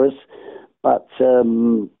lucky for us. But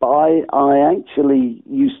I actually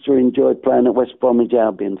used to enjoy playing at West Bromwich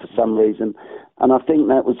Albion for some reason. And I think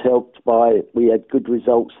that was helped by, we had good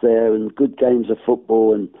results there and good games of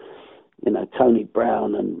football, and, Tony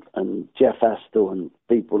Brown and Jeff Astle and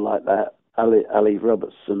people like that, Ali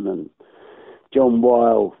Robertson and John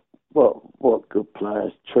Weil. What good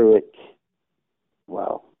players. Truick.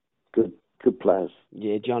 Wow. Good players.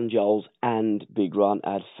 Yeah, John Giles and Big Ron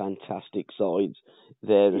had fantastic sides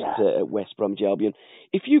there at West Bromwich Albion.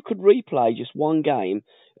 If you could replay just one game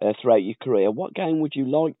throughout your career, what game would you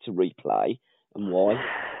like to replay and why?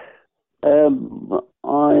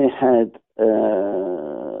 I had...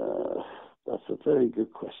 that's a very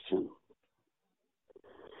good question.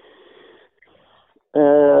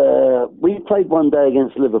 We played one day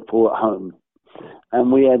against Liverpool at home,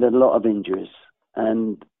 and we had a lot of injuries.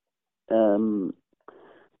 And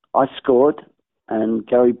I scored, and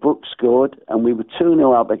Gary Brooks scored, and we were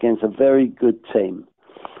 2-0 up against a very good team.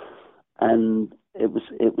 And it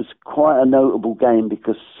was quite a notable game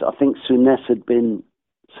because I think Souness had been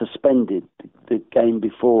suspended the game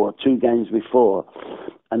before, 2 games before,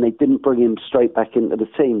 and they didn't bring him straight back into the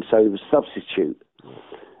team, so he was substitute.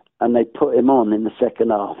 And they put him on in the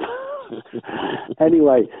second half.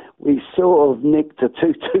 Anyway, we sort of nicked a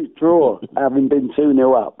 2-2 draw, having been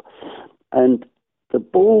 2-0 up. And the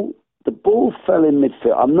ball fell in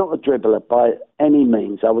midfield. I'm not a dribbler by any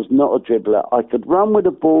means. I was not a dribbler. I could run with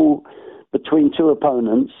the ball between 2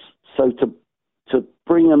 opponents, so to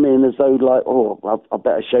bring them in as though like, I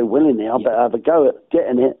better show willing here. I better have a go at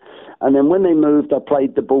getting it. And then when they moved, I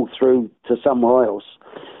played the ball through to somewhere else.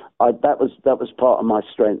 That was part of my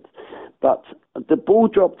strength. But the ball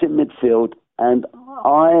dropped in midfield, and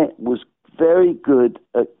I was very good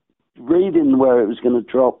at reading where it was going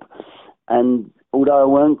to drop. And although I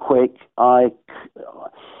weren't quick, I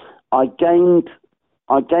gained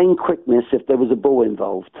quickness if there was a ball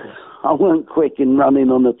involved. I weren't quick in running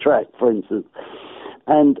on the track, for instance.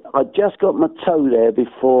 And I just got my toe there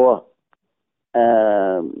before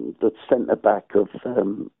the centre-back of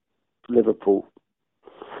Liverpool.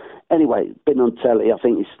 Anyway, been on telly. I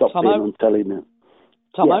think he stopped Tomo? being on telly now.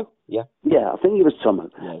 Tomo? Yeah. Yeah, I think it was Tomo.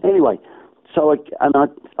 Yeah. Anyway, so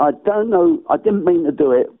I don't know, I didn't mean to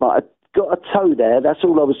do it, but I got a toe there. That's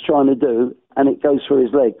all I was trying to do, and it goes through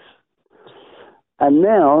his legs. And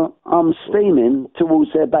now I'm steaming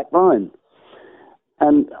towards their back line.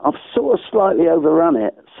 And I've sort of slightly overrun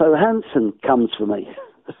it. So Hansen comes for me.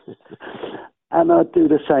 And I do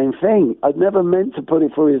the same thing. I'd never meant to put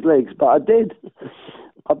it through his legs, but I did.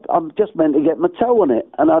 I'm just meant to get my toe on it.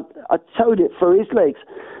 And I towed it through his legs.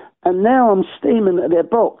 And now I'm steaming at their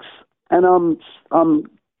box. And I'm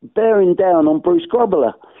bearing down on Bruce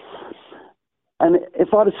Grobbler. And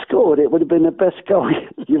if I'd have scored, it would have been the best goal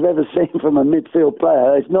you've ever seen from a midfield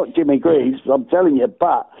player. It's not Jimmy Greaves, I'm telling you,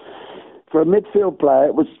 but for a midfield player,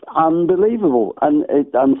 it was unbelievable. And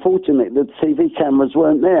unfortunately, the TV cameras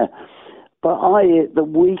weren't there. But I hit the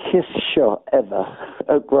weakest shot ever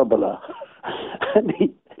at Grobbler. And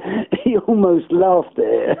he almost laughed at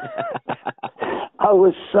it. I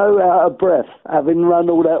was so out of breath, having run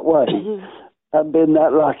all that way. And been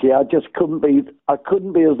that lucky, I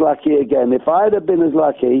couldn't be as lucky again. If I had been as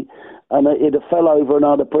lucky and it had fell over and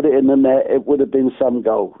I'd have put it in the net, it would have been some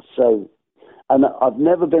goal. So, and I've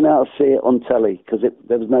never been able to see it on telly because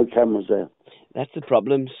there was no cameras there. That's the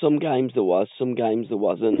problem. Some games there was, some games there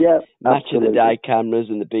wasn't. Yeah, Match absolutely. of the day cameras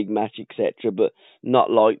and the big match, etc. But not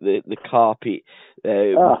like the carpet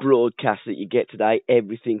broadcast that you get today.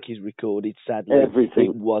 Everything is recorded. Sadly, everything.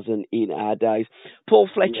 It wasn't in our days. Paul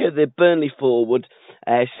Fletcher, the Burnley forward,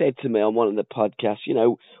 said to me on one of the podcasts, you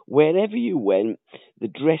know, wherever you went, the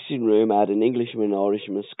dressing room had an Englishman,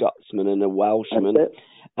 Irishman, Scotsman, and a Welshman.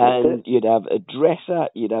 And you'd have a dresser,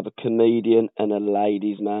 you'd have a comedian, and a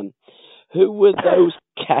ladies' man. Who were those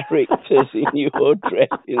characters in your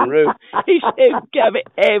dressing room? He said, Gavin,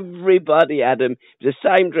 everybody had them. It was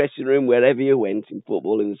the same dressing room wherever you went in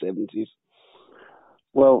football in the 70s.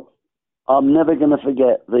 Well, I'm never going to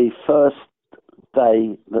forget the first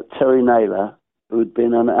day that Terry Naylor, who had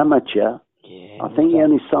been an amateur, I think he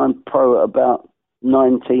only signed pro at about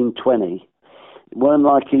 19, 20. It weren't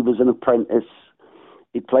like he was an apprentice.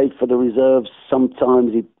 He played for the reserves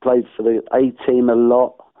sometimes. He played for the A-team a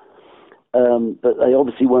lot. But they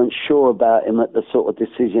obviously weren't sure about him at the sort of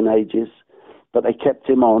decision ages, but they kept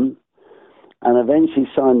him on and eventually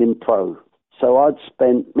signed him pro. So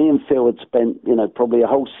me and Phil had spent, probably a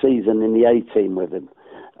whole season in the A-team with him.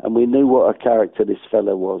 And we knew what a character this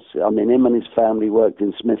fella was. I mean, him and his family worked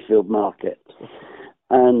in Smithfield Market.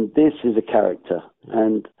 And this is a character.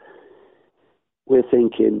 And we're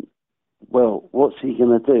thinking, well, what's he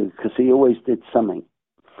going to do? Because he always did something.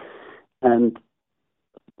 And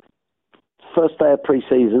first day of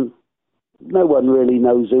pre-season, no one really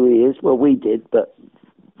knows who he is. Well, we did, but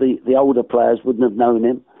the older players wouldn't have known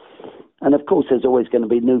him. And of course, there's always going to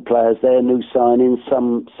be new players there, new signings.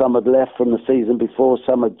 Some had left from the season before,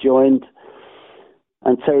 some had joined.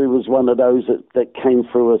 And Terry was one of those that came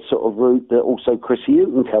through a sort of route that also Chrissy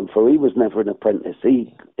Houghton came through. He was never an apprentice.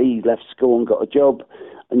 He left school and got a job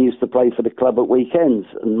and used to play for the club at weekends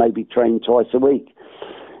and maybe train twice a week.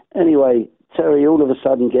 Anyway, Terry all of a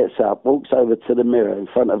sudden gets up, walks over to the mirror in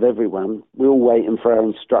front of everyone. We're all waiting for our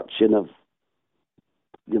instruction of,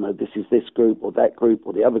 this is this group or that group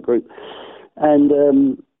or the other group.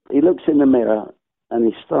 And he looks in the mirror and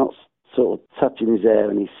he starts sort of touching his hair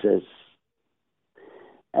and he says,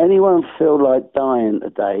 anyone feel like dying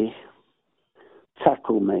today?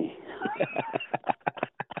 Tackle me.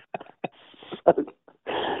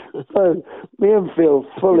 So me and Phil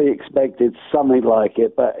fully expected something like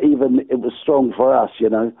it, but even it was strong for us,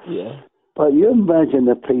 Yeah. But you imagine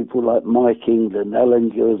the people like Mike England,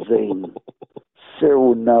 Alan Gilzine,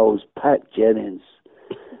 Cyril Knowles, Pat Jennings.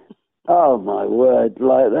 Oh my word!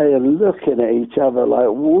 Like they are looking at each other like,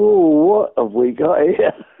 "Whoa, what have we got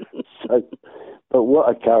here?" But what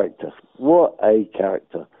a character! What a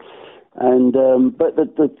character! And but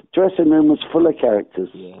the dressing room was full of characters.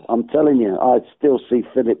 Yeah. I'm telling you, I still see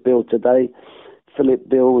Philip Bill today. Philip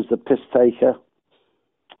Bill was the piss taker.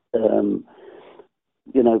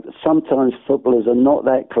 Sometimes footballers are not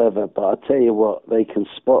that clever, but I tell you what, they can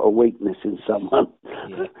spot a weakness in someone.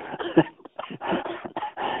 Yeah.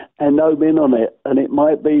 and home in on it. And it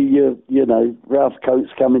might be Ralph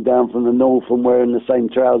Coates coming down from the north and wearing the same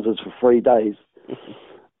trousers for 3 days.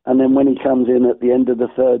 And then when he comes in at the end of the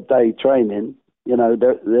third day training,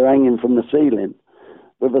 they're hanging from the ceiling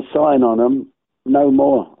with a sign on them, no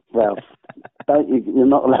more, Ralph. You're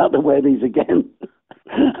not allowed to wear these again.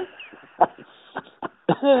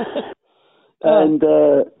 And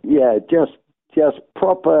just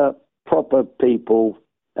proper people.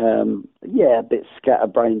 A bit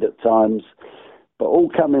scatterbrained at times, but all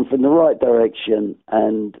coming from the right direction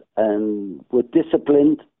and were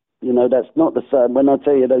disciplined. That's not the same. When I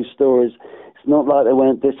tell you those stories, it's not like they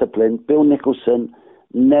weren't disciplined. Bill Nicholson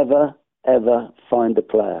never, ever fined a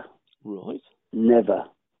player. Right. Never.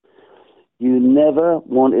 You never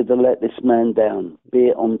wanted to let this man down, be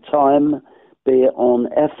it on time, be it on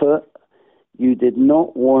effort. You did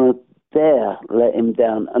not want to dare let him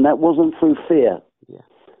down. And that wasn't through fear. Yeah.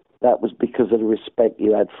 That was because of the respect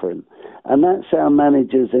you had for him. And that's how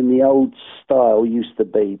managers in the old style used to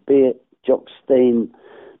be it Jock Stein,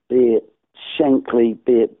 be it Shankly,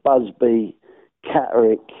 be it Busby,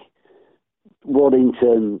 Catterick,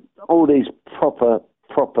 Waddington, all these proper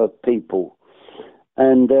people.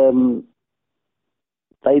 And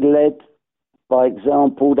they led by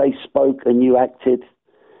example, they spoke and you acted.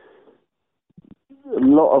 A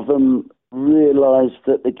lot of them realised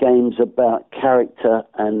that the game's about character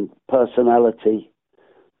and personality.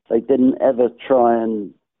 They didn't ever try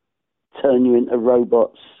and turn you into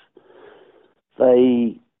robots.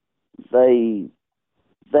 They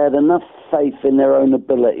had enough faith in their own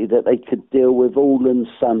ability that they could deal with all and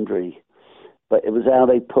sundry, but it was how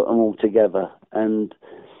they put them all together. And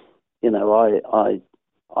I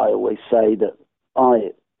always say that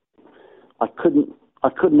I couldn't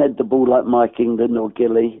head the ball like Mike England or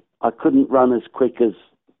Gilly. I couldn't run as quick as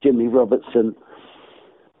Jimmy Robertson.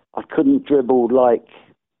 I couldn't dribble like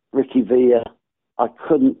Ricky Villa. I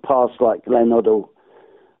couldn't pass like Glenn Hoddle.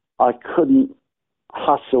 I couldn't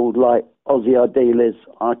hustle like Ozzy Ardiles.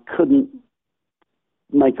 I couldn't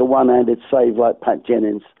make a one-handed save like Pat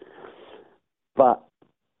Jennings. But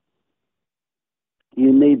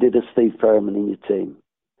you needed a Steve Perryman in your team.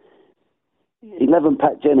 11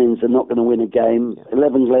 Pat Jennings are not going to win a game.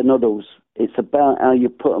 11 Glenn Hoddles. It's about how you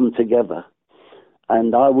put them together.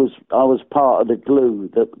 And I was part of the glue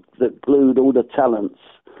that glued all the talents.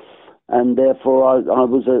 And therefore, I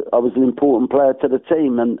was an important player to the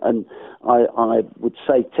team, and I would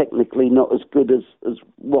say technically not as good as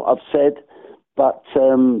what I've said, but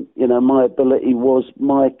my ability was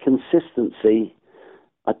my consistency.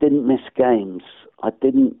 I didn't miss games. I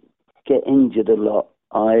didn't get injured a lot.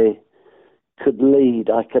 I could lead.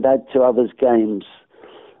 I could add to others' games,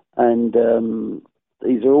 and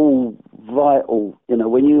these are all vital.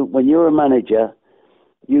 When you're a manager,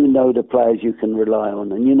 you know the players you can rely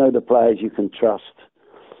on, and you know the players you can trust.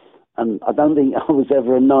 And I don't think I was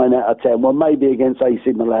ever a 9 out of 10. Well, maybe against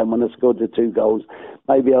AC Milan when I scored the 2 goals.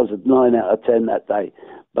 Maybe I was a 9 out of 10 that day.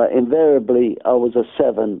 But invariably, I was a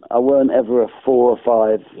 7. I weren't ever a 4 or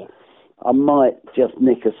 5. Yeah. I might just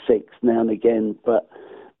nick a 6 now and again. But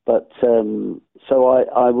so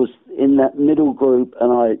I was in that middle group,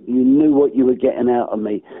 and you knew what you were getting out of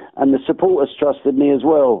me. And the supporters trusted me as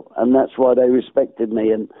well, and that's why they respected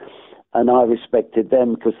me. And I respected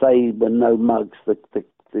them because they were no mugs, the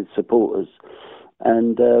supporters.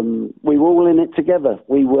 And we were all in it together.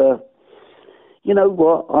 We were, you know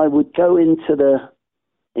what, I would go into the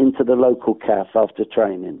local cafe after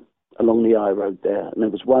training along the high road there, and there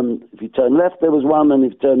was one. If you turn left, there was one, and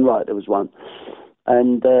if you turn right, there was one.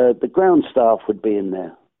 And the ground staff would be in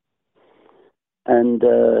there. And,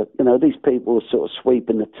 these people were sort of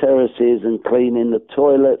sweeping the terraces and cleaning the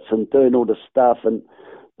toilets and doing all the stuff. And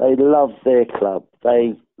they loved their club.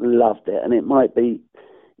 They loved it. And it might be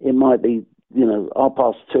 2:30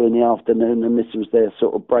 in the afternoon, and this was their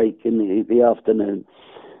sort of break in the afternoon.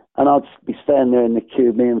 And I'd be standing there in the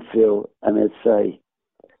queue, me and Phil, and they'd say,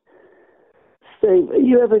 "Steve, are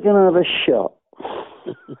you ever going to have a shot?"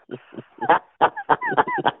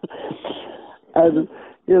 And,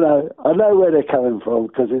 I know where they're coming from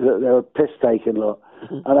because they're a piss-taking lot.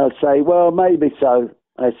 And I'd say, well, maybe so.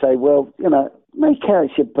 I'd say, well, make out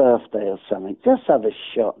it's your birthday or something. Just have a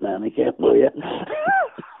shot now and again, will you?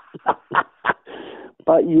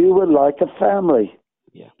 But you were like a family.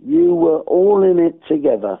 Yeah. You were all in it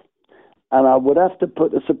together. And I would have to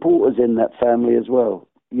put the supporters in that family as well.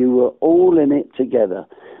 You were all in it together.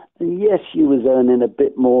 And yes, you was earning a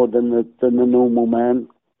bit more than the normal man,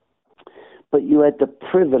 but you had the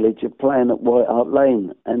privilege of playing at White Hart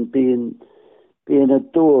Lane and being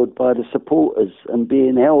adored by the supporters and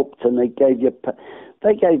being helped, and they gave you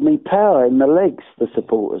they gave me power in the legs, the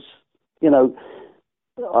supporters. You know,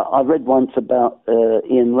 I read once about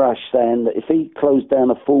Ian Rush saying that if he closed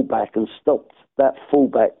down a fullback and stopped that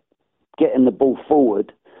fullback getting the ball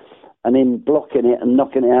forward and then blocking it and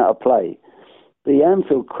knocking it out of play, the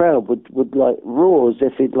Anfield crowd would like roar as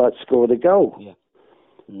if he'd like scored a goal. Yeah.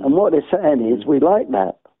 And what they're saying is, we like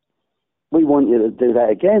that. We want you to do that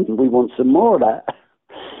again. We want some more of that.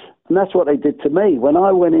 And that's what they did to me. When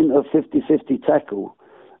I went into a 50-50 tackle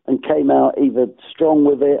and came out either strong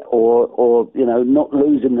with it or you know, not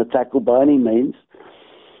losing the tackle by any means,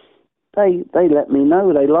 they let me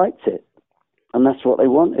know they liked it. And that's what they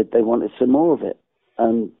wanted. They wanted some more of it.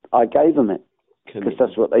 And I gave them it because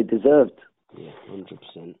that's what they deserved. Yeah,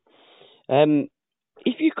 100%.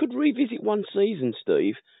 If you could revisit one season,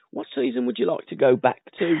 Steve, what season would you like to go back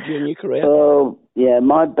to during your career? Yeah,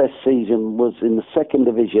 my best season was in the second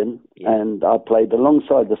division, and I played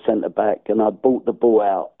alongside the centre-back, and I brought the ball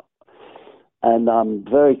out. And I'm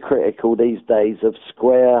very critical these days of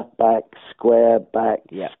square back, square back,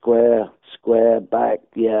 square back,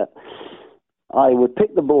 I would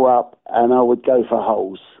pick the ball up, and I would go for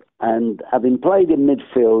holes. And having played in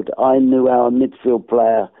midfield, I knew how a midfield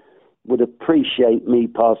player would appreciate me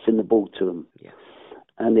passing the ball to him. Yeah.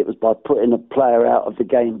 And it was by putting a player out of the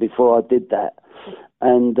game before I did that.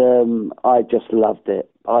 And I just loved it.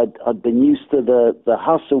 I'd been used to the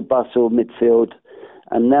hustle-bustle midfield,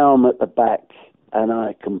 and now I'm at the back, and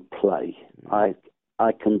I can play. I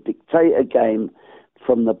can dictate a game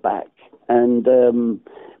from the back. And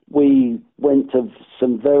we went to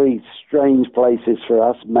some very strange places for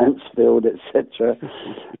us, Mansfield, etc.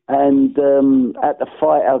 And had to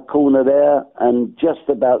fight our corner there and just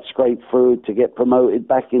about scrape through to get promoted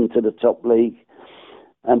back into the top league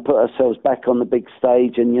and put ourselves back on the big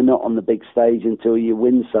stage. And you're not on the big stage until you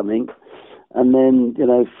win something. And then, you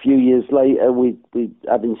know, a few years later, we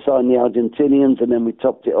having signed the Argentinians, and then we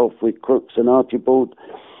topped it off with Crooks and Archibald.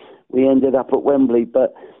 We ended up at Wembley.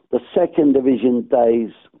 But the second division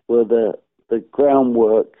days were the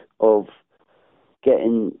groundwork of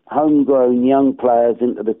getting homegrown young players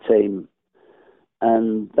into the team.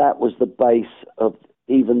 And that was the base of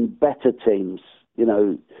even better teams. You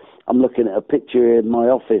know, I'm looking at a picture in my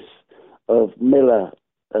office of Miller,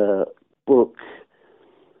 Brook,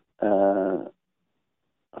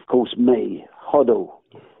 of course me, Hoddle.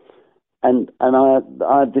 And I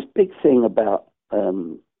have this big thing about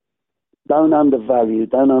don't undervalue,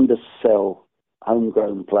 don't undersell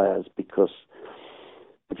homegrown players, because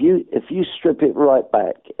if you strip it right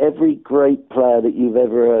back, every great player that you've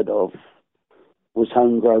ever heard of was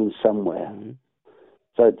homegrown somewhere. Mm-hmm.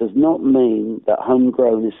 So it does not mean that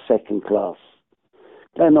homegrown is second class.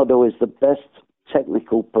 They're not always the best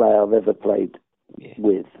technical player I've ever played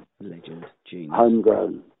with. Legend, genius.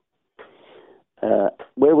 Homegrown.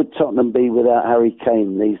 Where would Tottenham be without Harry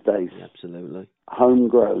Kane these days? Absolutely.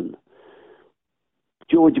 Homegrown.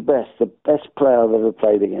 George Best, the best player I've ever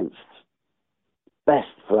played against. Best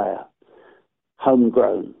player.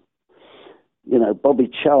 Homegrown. You know, Bobby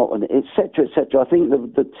Charlton, etc., etc. I think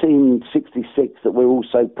the team 66 that we're all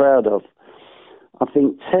so proud of, I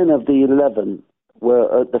think 10 of the 11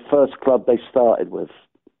 were at the first club they started with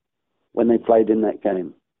when they played in that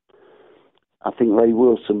game. I think Ray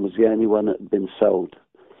Wilson was the only one that had been sold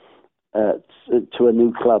to a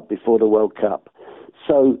new club before the World Cup.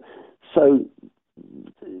 So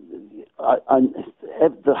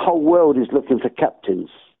the whole world is looking for captains,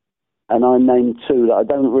 and I named two that I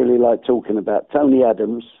don't really like talking about: Tony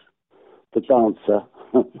Adams, the dancer,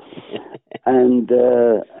 and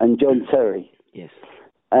John Terry. Yes.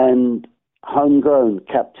 And homegrown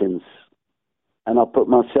captains, and I put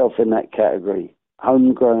myself in that category.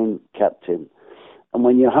 Homegrown captain. And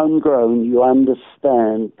when you're homegrown, you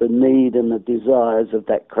understand the need and the desires of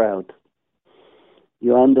that crowd.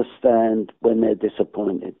 You understand when they're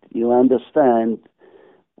disappointed. You understand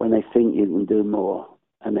when they think you can do more,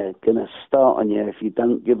 and they're going to start on you if you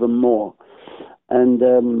don't give them more. And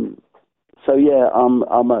so yeah,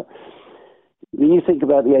 when you think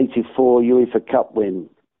about the '84 UEFA Cup win,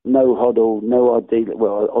 no Hoddle, no Ardila.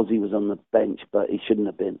 Well, Ozzy was on the bench, but he shouldn't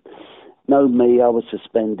have been. No me, I was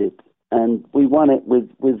suspended. And we won it with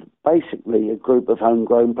basically a group of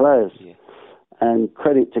homegrown players. Yeah. And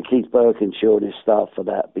credit to Keith Birkinshaw and his staff for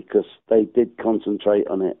that, because they did concentrate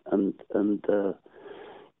on it. And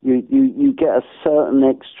you get a certain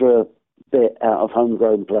extra bit out of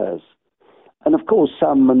homegrown players. And of course,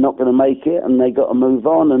 some are not going to make it, and they got to move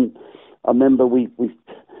on. And I remember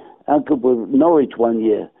how good were Norwich one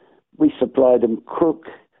year? We supplied them Crook,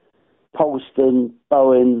 Polston,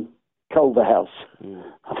 Bowen, Culverhouse.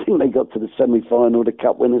 I think they got to the semi-final of the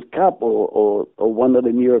Cup Winners' Cup or one of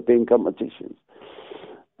them European competitions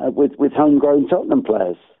with homegrown Tottenham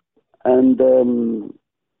players. And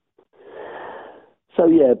so,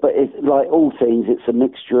 yeah, but like all things, it's a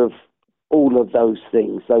mixture of all of those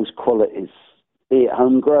things, those qualities, be it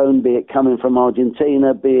homegrown, be it coming from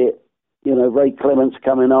Argentina, be it, Ray Clements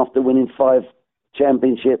coming after winning 5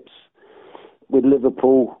 championships with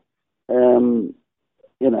Liverpool.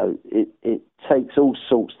 It takes all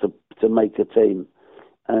sorts to make a team.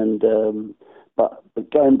 And but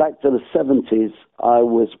going back to the 70s, I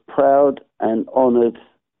was proud and honoured.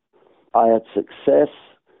 I had success.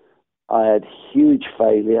 I had huge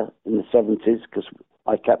failure in the 70s because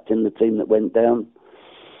I captained the team that went down.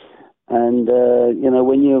 And,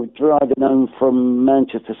 when you're driving home from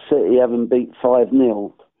Manchester City having beat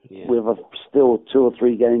 5-0 with still 2 or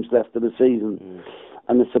 3 games left of the season,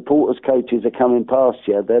 and the supporters' coaches are coming past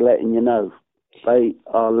you, they're letting you know. They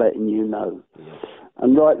are letting you know.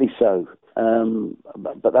 And rightly so.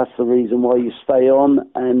 But that's the reason why you stay on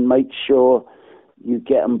and make sure you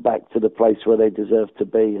get them back to the place where they deserve to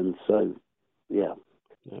be. And so, yeah.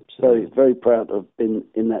 Absolutely. Very, very proud to have been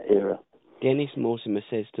in that era. Dennis Mortimer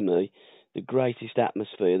says to me the greatest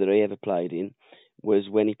atmosphere that he ever played in was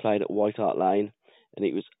when he played at White Hart Lane, and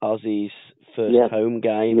it was Aussie's first home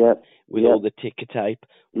game with all the ticker tape.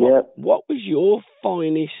 What was your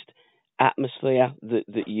finest atmosphere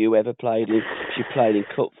that you ever played in? You played in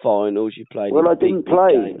cup finals, you played in big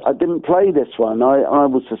games. I didn't play this one. I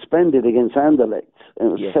was suspended against Anderlecht. It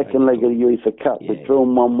was the second leg of the UEFA Cup. We'd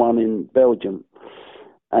drawn 1-1 in Belgium,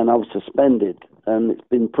 and I was suspended. And it's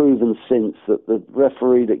been proven since that the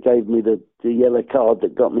referee that gave me the yellow card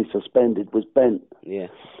that got me suspended was bent. Yeah.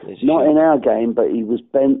 Not in our game, but he was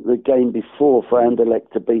bent the game before for Anderlecht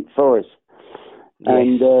to beat Forest. Yes.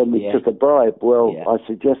 And he took a bribe. Well, I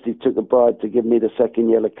suggest he took a bribe to give me the second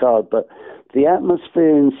yellow card. But the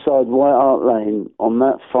atmosphere inside White Hart Lane on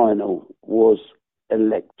that final was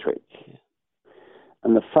electric. Yeah.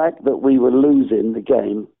 And the fact that we were losing the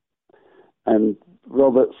game and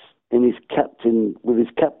Roberts with his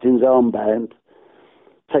captain's armband,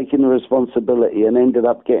 taking the responsibility and ended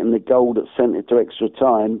up getting the goal that sent it to extra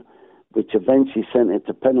time, which eventually sent it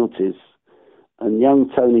to penalties. And young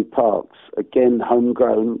Tony Parks, again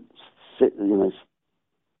homegrown,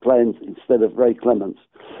 playing instead of Ray Clements,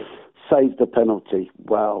 saved the penalty.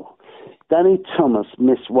 Wow. Danny Thomas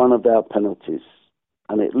missed one of our penalties,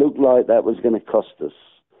 and it looked like that was going to cost us.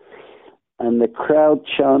 And the crowd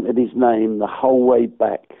chanted his name the whole way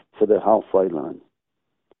back to the halfway line.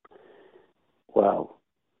 Wow.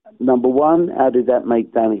 Number one, how did that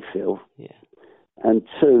make Danny feel? Yeah. And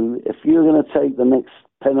 2, if you're going to take the next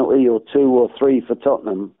penalty or 2 or 3 for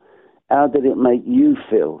Tottenham, how did it make you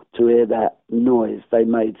feel to hear that noise they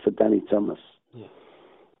made for Danny Thomas? Yeah.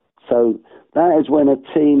 So that is when a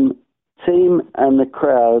team and the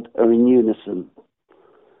crowd are in unison,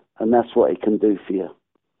 and that's what it can do for you.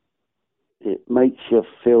 It makes you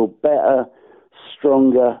feel better,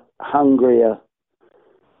 stronger, hungrier,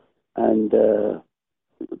 and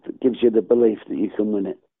it gives you the belief that you can win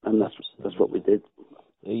it. And that's what we did.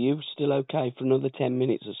 Are you still okay for another 10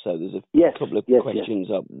 minutes or so? There's a couple of questions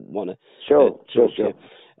I want to Sure.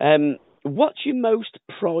 What's your most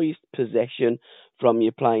prized possession from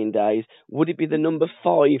your playing days? Would it be the number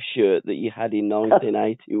 5 shirt that you had in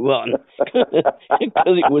 1981?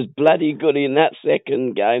 Because it was bloody good in that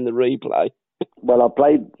second game, the replay. Well,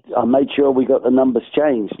 I made sure we got the numbers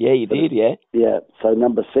changed. Yeah, you did, yeah. Yeah, so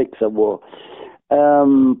number 6 I wore.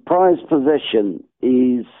 Prized possession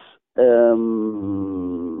is...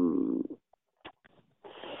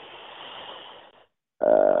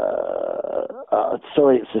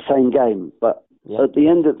 sorry, it's the same game, but at the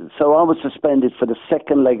end so I was suspended for the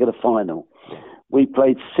second leg of the final. We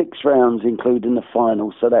played 6 rounds, including the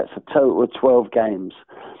final, so that's a total of 12 games.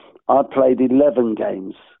 I played 11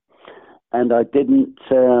 games, and I didn't.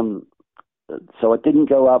 So I didn't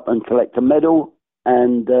go up and collect a medal,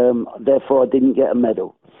 and therefore I didn't get a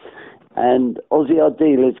medal. And Ozzy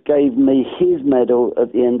Ardiles gave me his medal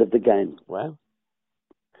at the end of the game. Wow.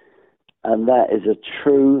 And that is a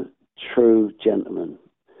true gentleman.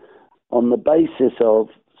 On the basis of,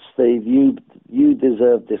 Steve, you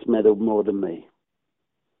deserve this medal more than me.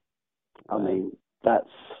 Wow. I mean, that's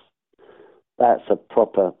a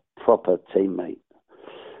proper teammate.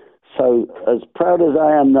 So as proud as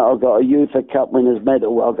I am that I got a UEFA Cup winners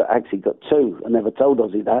medal, I've actually got 2. I never told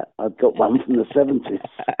Ozzy that. I've got one from the 70s.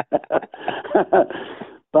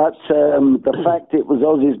 But the fact it was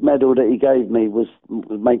Ozzy's medal that he gave me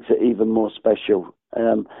makes it even more special.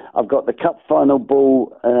 I've got the cup final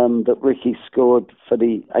ball that Ricky scored for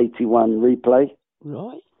the 81 replay.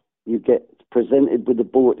 Right. You get presented with the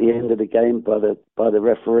ball at the end of the game by the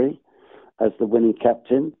referee as the winning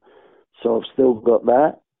captain. So I've still got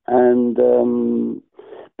that. And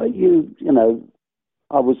but you know,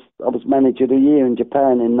 I was manager of the year in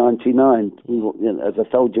Japan in '99. As I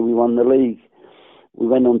told you, we won the league. We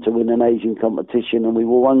went on to win an Asian competition, and we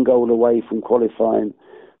were one goal away from qualifying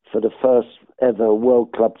for the first ever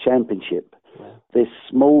World Club Championship. Wow. This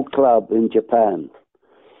small club in Japan.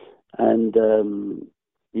 And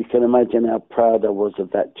you can imagine how proud I was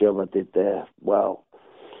of that job I did there. Wow.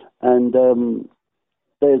 And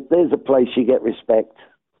there's a place you get respect.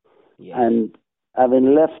 Yes. And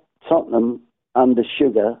having left Tottenham under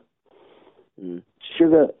Sugar,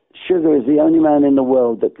 Sugar is the only man in the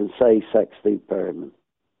world that can say sack Steve Perryman.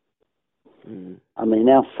 I mean,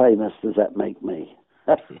 how famous does that make me?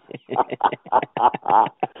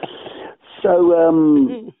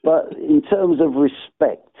 So, but in terms of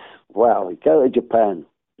respect, wow, you go to Japan,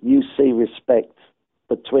 you see respect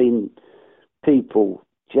between people,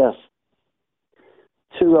 just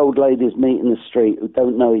two old ladies meet in the street who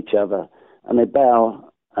don't know each other, and they bow,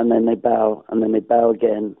 and then they bow, and then they bow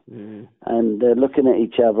again, and they're looking at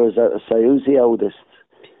each other as though to say, who's the oldest?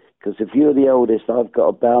 Because if you're the oldest, I've got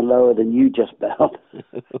to bow lower than you just bowed.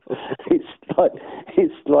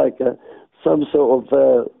 it's like some sort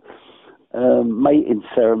of mating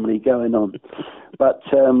ceremony going on. But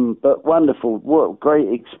wonderful. What great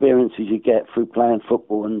experiences you get through playing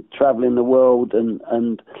football and travelling the world.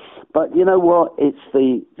 But you know what? It's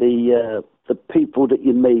the people that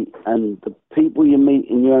you meet, and the people you meet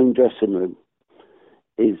in your own dressing room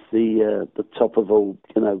is the top of all.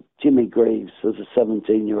 You know, Jimmy Greaves as a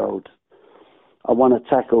 17-year-old. I won a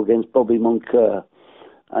tackle against Bobby Moncur,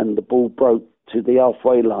 and the ball broke to the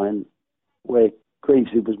halfway line where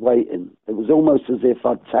Greavesy was waiting. It was almost as if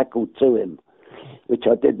I'd tackled to him, which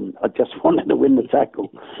I didn't. I just wanted to win the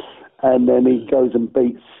tackle. And then he goes and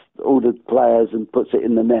beats all the players and puts it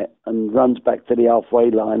in the net and runs back to the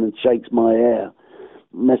halfway line and shakes my hair,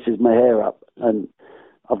 messes my hair up. And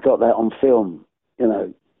I've got that on film, you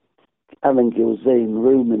know, Alan Gilzine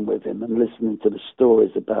rooming with him and listening to the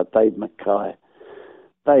stories about Dave Mackay.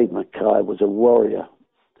 Dave Mackay was a warrior.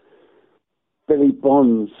 Billy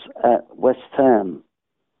Bonds at West Ham,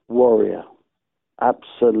 warrior,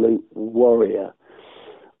 absolute warrior.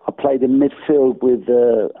 I played in midfield with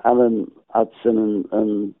Alan Hudson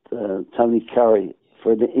and Tony Curry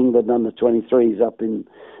for the England under-23s up in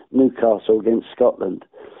Newcastle against Scotland.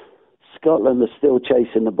 Scotland are still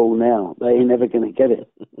chasing the ball now. They ain't ever going to get it.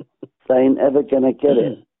 They ain't ever going to get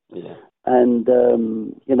it. Yeah. And,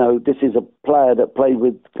 you know, this is a player that played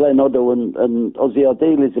with Glenn Hoddle and Ozzy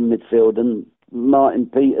Ardiles in midfield and Martin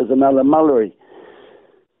Peters and Alan Mullery.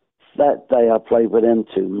 That day I played with them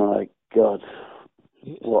two. My God,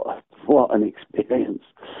 what an experience.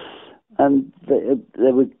 And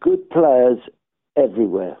there were good players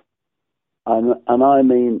everywhere. And I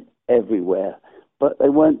mean everywhere. But they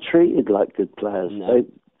weren't treated like good players. No.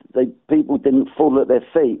 People didn't fall at their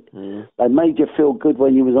feet. They made you feel good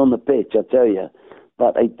when you was on the pitch, I tell you.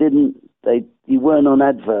 But they didn't. You weren't on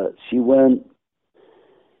adverts. You weren't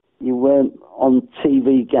on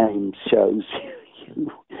TV game shows.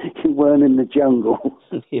 You weren't in the jungle.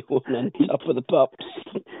 You weren't on top of the pops.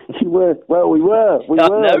 You were. Well, we were. We were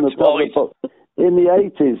on the top of the pops in the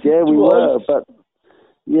 80s. Yeah, we were. But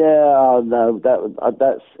yeah, no,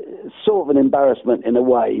 that's sort of an embarrassment in a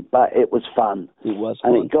way, but it was fun. It was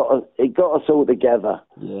fun. And it got us all together.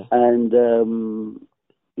 Yeah. And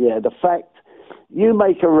the fact you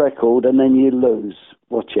make a record and then you lose,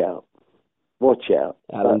 watch out. Watch out.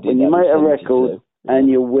 When you make a record and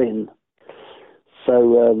you win. So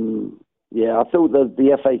I thought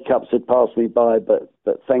the FA Cups had passed me by, but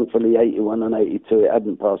thankfully 81 and 82 it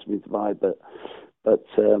hadn't passed me by. But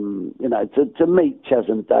you know, to meet Chas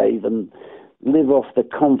and Dave and live off the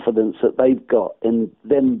confidence that they've got in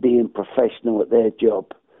them being professional at their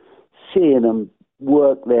job, seeing them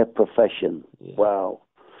work their profession, wow,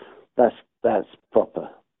 that's proper.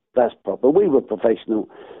 That's proper. We were professional,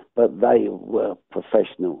 but they were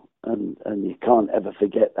professional, and you can't ever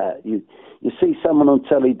forget that. You see someone on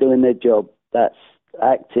telly doing their job, that's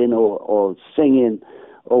acting or singing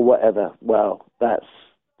or whatever. Well, that's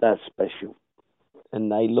special. And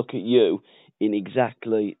they look at you in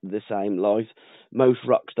exactly the same light. Most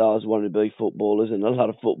rock stars wanted to be footballers, and a lot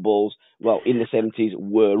of footballs, well, in the 70s,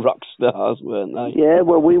 were rock stars, weren't they? Yeah,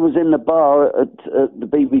 well, we was in the bar at the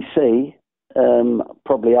BBC,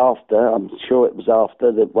 probably after, I'm sure it was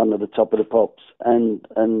after, one of the Top of the Pops, and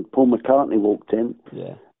Paul McCartney walked in.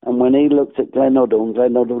 Yeah. And when he looked at Glenn Hoddle and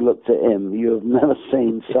Glenn Hoddle looked at him, you have never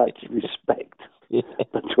seen such respect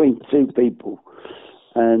between two people.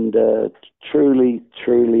 And truly,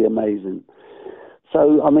 truly amazing.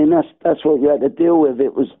 So, I mean, that's what you had to deal with.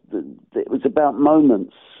 It was about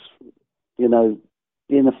moments. You know,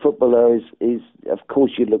 being a footballer is of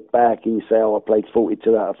course you look back and you say, oh, I played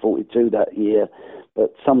 42 out of 42 that year.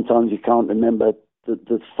 But sometimes you can't remember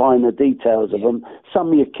the finer details of them.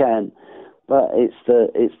 Some you can. But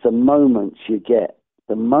it's the moments you get.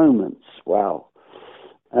 The moments, wow.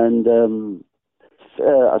 And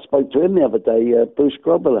I spoke to him the other day, Bruce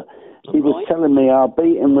Grobbler. He was telling me I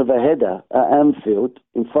beat him with a header at Anfield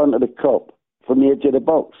in front of the Kop from the edge of the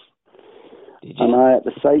box. And I had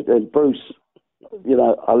to say to him, Bruce, you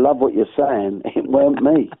know, I love what you're saying. It weren't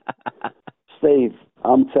me. Steve,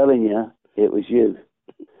 I'm telling you, it was you.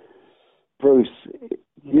 Bruce,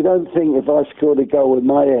 you don't think if I scored a goal with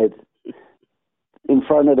my head in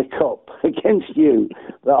front of the Kop against you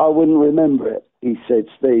that I wouldn't remember it? He said,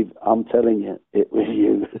 Steve, I'm telling you, it was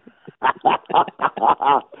you.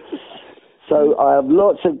 So I have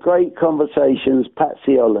lots of great conversations.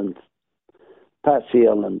 Patsy Holland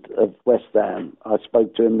of West Ham. I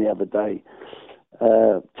spoke to him the other day.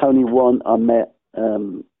 Tony Want I met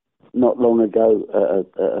not long ago at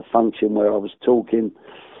a function where I was talking.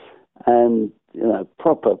 And, you know,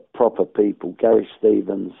 proper people, Gary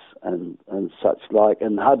Stevens and such like.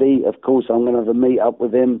 And Huddy, of course, I'm going to have a meet up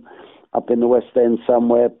with him up in the West End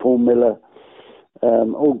somewhere, Paul Miller,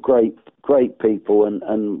 all great people and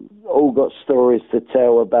all got stories to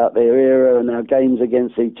tell about their era and our games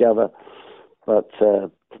against each other. But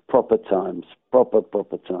proper times.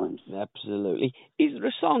 Absolutely. Is there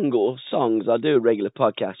a song or songs? I do a regular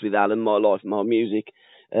podcast with Alan, My Life, My Music,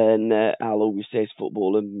 and Al always says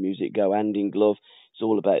football and music go hand in glove. It's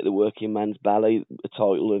all about the working man's ballet, a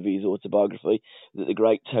title of his autobiography that the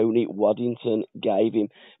great Tony Waddington gave him.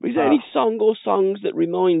 But is there any song or songs that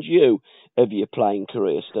remind you of your playing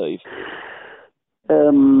career, Steve?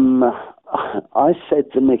 I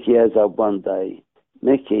said to Mickey Hazard one day,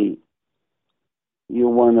 Mickey, you're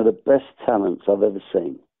one of the best talents I've ever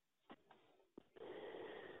seen.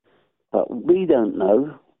 But we don't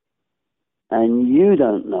know, and you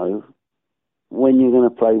don't know, when you're going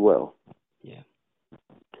to play well. Yeah.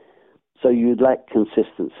 So you lack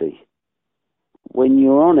consistency. When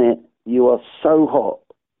you're on it, you are so hot.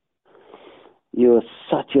 You are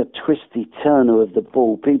such a twisty turner of the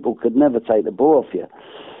ball. People could never take the ball off you.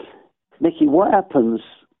 Mickey, what happens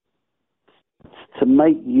to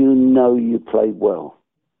make you know you played well?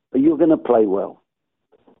 But you're going to play well.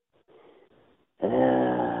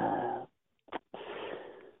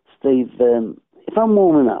 Steve, if I'm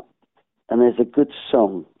warming up and there's a good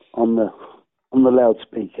song on the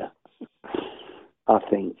loudspeaker, I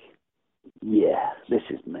think, yeah, this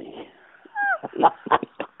is me.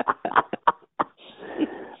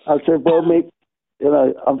 I said, well, Mick, you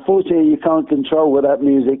know, unfortunately you can't control what that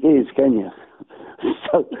music is, can you?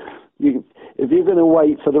 So if you're going to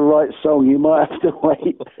wait for the right song, you might have to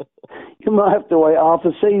wait. You might have to wait half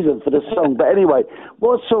a season for the song. But anyway,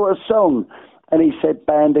 what sort of song? And he said,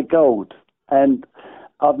 Band of Gold. And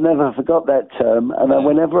I've never forgot that term. And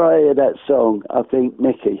whenever I hear that song, I think,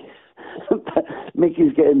 Mickey's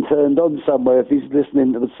getting turned on somewhere if he's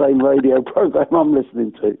listening to the same radio program I'm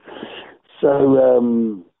listening to.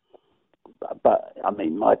 So, but I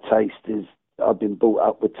mean, my taste is, I've been brought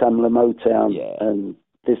up with Tamla Motown and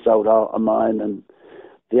This Old Heart of Mine and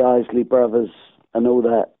the Isley Brothers and all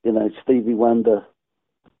that, you know, Stevie Wonder,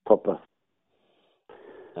 proper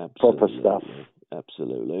stuff.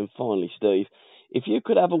 Absolutely. And finally, Steve, if you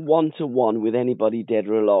could have a one-to-one with anybody dead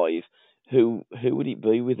or alive, who would it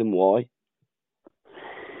be with and why?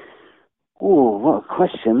 Oh, what a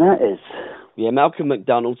question that is. Yeah, Malcolm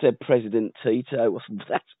McDonald said President Tito.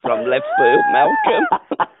 That's from left field, Malcolm.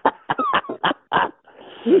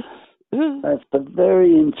 That's a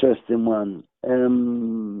very interesting one.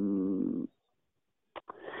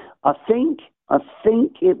 I think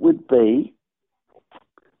it would be,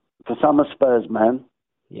 because I'm a Spurs man.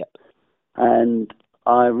 Yep. And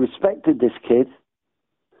I respected this kid.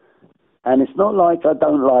 And it's not like I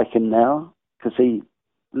don't like him now, because he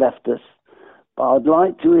left us. But I'd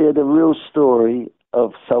like to hear the real story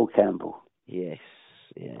of Sol Campbell. Yes,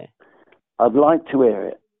 yeah. I'd like to hear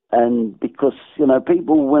it. And because, you know,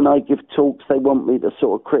 people, when I give talks, they want me to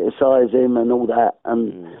sort of criticise him and all that.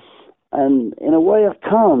 And in a way I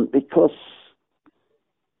can't, because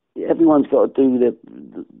everyone's got to do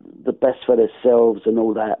the best for themselves and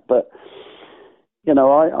all that. But, you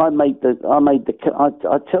know, I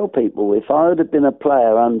tell people, if I would have been a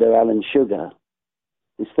player under Alan Sugar,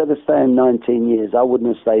 instead of staying 19 years, I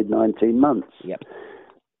wouldn't have stayed 19 months. Yep.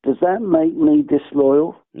 Does that make me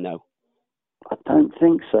disloyal? No. I don't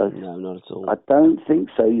think so. No, not at all. I don't think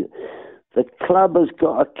so. The club has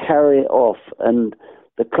got to carry it off, and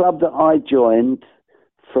the club that I joined,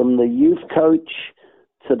 from the youth coach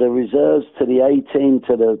to the reserves to the 18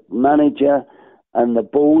 to the manager and the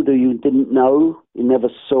board who you didn't know, you never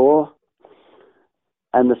saw,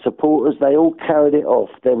 and the supporters, they all carried it off.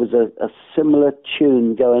 There was a similar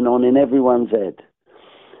tune going on in everyone's head,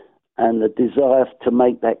 and the desire to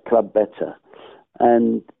make that club better.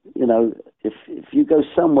 And, you know, if you go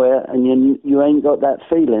somewhere and you ain't got that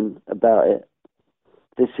feeling about it,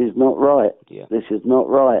 this is not right. Yeah. This is not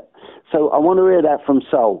right. So I want to hear that from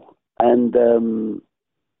Sol. And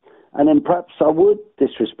then perhaps I would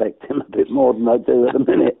disrespect him a bit more than I do at the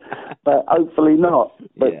minute, but hopefully not.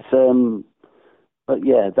 But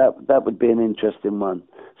yeah, that would be an interesting one.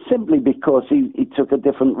 Simply because he took a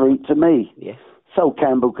different route to me. Yes. Sol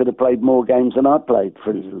Campbell could have played more games than I played,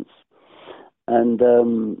 for instance. And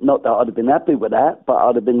not that I'd have been happy with that, but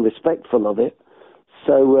I'd have been respectful of it.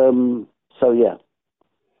 So yeah.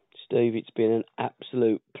 Steve, it's been an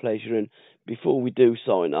absolute pleasure. And before we do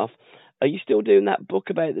sign off, are you still doing that book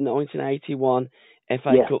about the 1981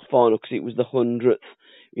 FA Cup final? Because it was the 100th.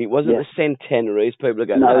 It wasn't the centenary, as people are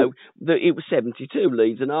going, no it was 72,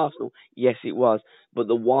 Leeds and Arsenal. Yes, it was. But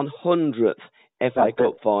the 100th FA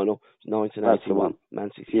Cup final, 1981, Man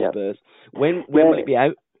City Spurs. When will it be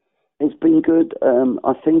out? It's been good.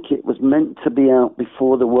 I think it was meant to be out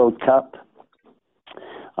before the World Cup.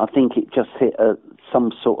 I think it just hit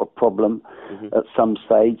some sort of problem at some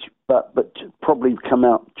stage, but probably come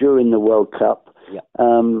out during the World Cup. Yeah.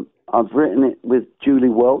 I've written it with Julie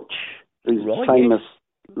Welch, who's a famous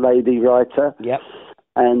lady writer. Yep.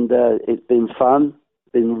 And it's been fun,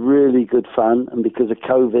 been really good fun. And because of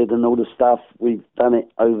COVID and all the stuff, we've done it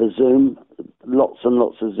over Zoom, lots and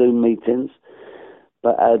lots of Zoom meetings,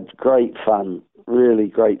 but had great fun, really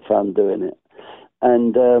great fun doing it.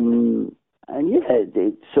 And yeah,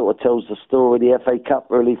 it sort of tells the story of the FA Cup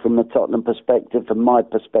really from the Tottenham perspective, from my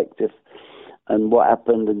perspective, and what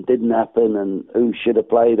happened and didn't happen, and who should have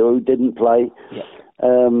played or who didn't play. Yeah.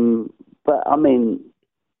 But I mean,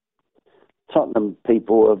 Tottenham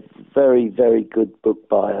people are very, very good book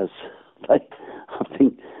buyers. I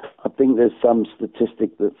think there's some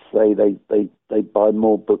statistic that say they buy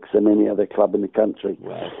more books than any other club in the country.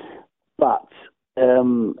 Wow. But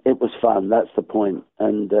it was fun. That's the point.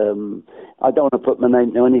 And I don't want to put my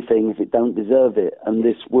name to anything if it don't deserve it. And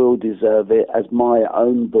this will deserve it, as my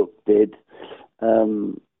own book did.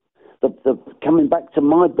 Coming back to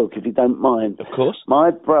my book, if you don't mind. Of course.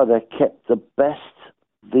 My brother kept the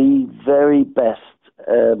very best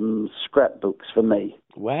scrapbooks for me.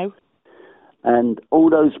 Wow. And all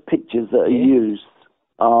those pictures that are used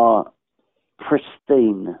are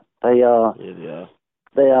pristine. They are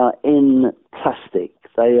in plastic.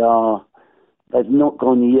 They've not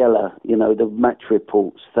gone yellow, you know, the match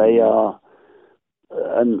reports. They are,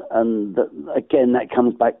 again, that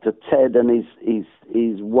comes back to Ted and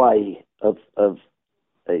his way of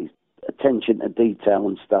his attention to detail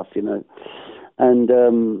and stuff, you know. And,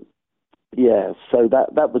 so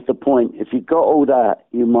that was the point. If you got all that,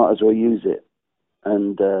 you might as well use it.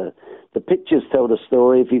 And the pictures tell the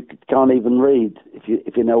story if you can't even read,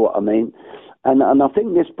 if you know what I mean. And I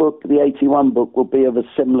think this book, the 81 book, will be of a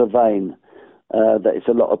similar vein. That it's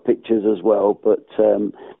a lot of pictures as well, but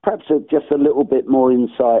perhaps just a little bit more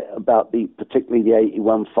insight about particularly the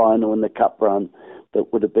 81 final and the cup run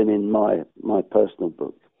that would have been in my personal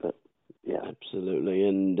book. But yeah, absolutely.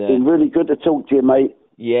 And it's been really good to talk to you, mate.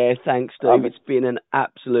 Yeah, thanks, Steve. It's been an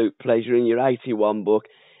absolute pleasure. In your 81 book,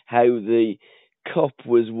 how the cup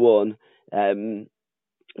was won.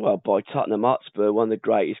 By Tottenham Hotspur, one of the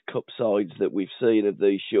greatest cup sides that we've seen of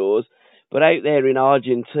these shores. But out there in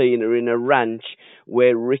Argentina, in a ranch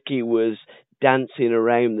where Ricky was dancing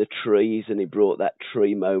around the trees, and he brought that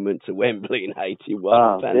tree moment to Wembley in 81.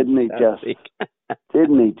 Wow, didn't he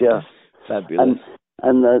just? Fabulous.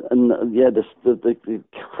 And the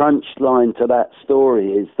crunch line to that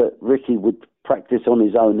story is that Ricky would practice on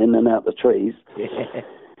his own in and out the trees. Yeah.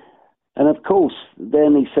 And of course,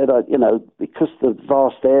 then he said, because the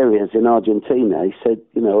vast areas in Argentina, he said,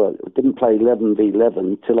 I didn't play 11v11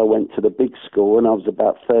 until I went to the big school and I was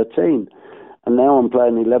about 13. And now I'm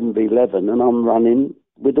playing 11v11 and I'm running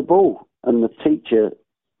with the ball. And the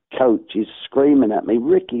coach is screaming at me,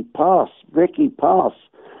 Ricky, pass.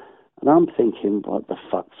 And I'm thinking, what the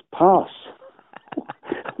fuck's pass?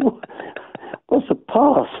 What's a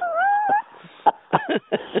pass?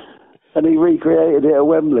 And he recreated it at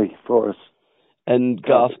Wembley for us. And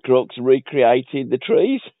Garth Crooks recreated the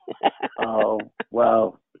trees. Oh,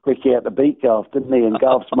 well, Quickie had to beat Garth, didn't he? And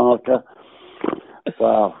Garth's marker.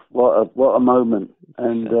 Wow, what a moment.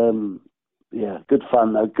 And, good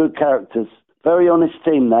fun, though. Good characters. Very honest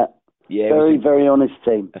team, that. Yeah, very honest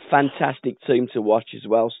team. A fantastic team to watch as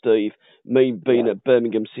well, Steve. Me being a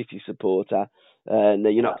Birmingham City supporter, and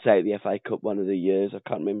you knocked out the FA Cup one of the years. I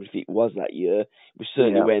can't remember if it was that year. It was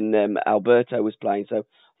certainly when Alberto was playing, so I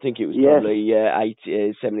think it was probably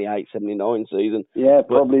 78, 79 season. Yeah,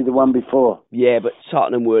 probably the one before. Yeah, but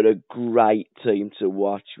Tottenham were a great team to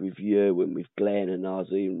watch with you and with Glenn and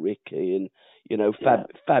Ozzy and Ricky and,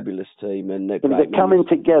 fabulous team. And it was a coming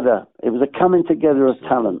together. It was a coming together of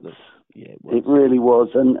talents. Yeah, it really was.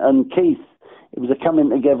 And Keith, it was a coming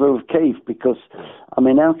together of Keith because,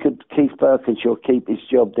 how could Keith Birkinshaw keep his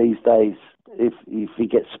job these days if he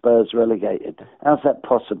gets Spurs relegated? How's that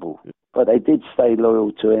possible? But they did stay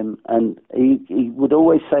loyal to him, and he would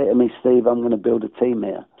always say to me, Steve, I'm going to build a team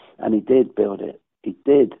here. And he did build it. He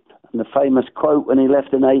did. And the famous quote when he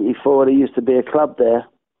left in 84, there used to be a club there.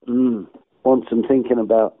 Want some thinking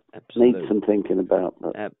about. Absolutely. Need some thinking about.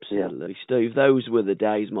 But, absolutely. Steve, those were the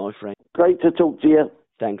days, my friend. Great to talk to you.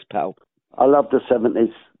 Thanks, pal. I love the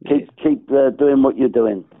 70s. Keep doing what you're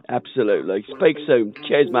doing. Absolutely. Speak soon.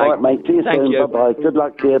 Cheers, mate. All right, mate. See you Thank soon. You. Bye-bye. Good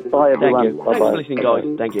luck to you. Bye, everyone. Thank you. Bye-bye. Thanks for listening, guys.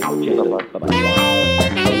 Thank you. Cheers. Bye-bye.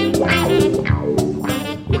 Bye-bye.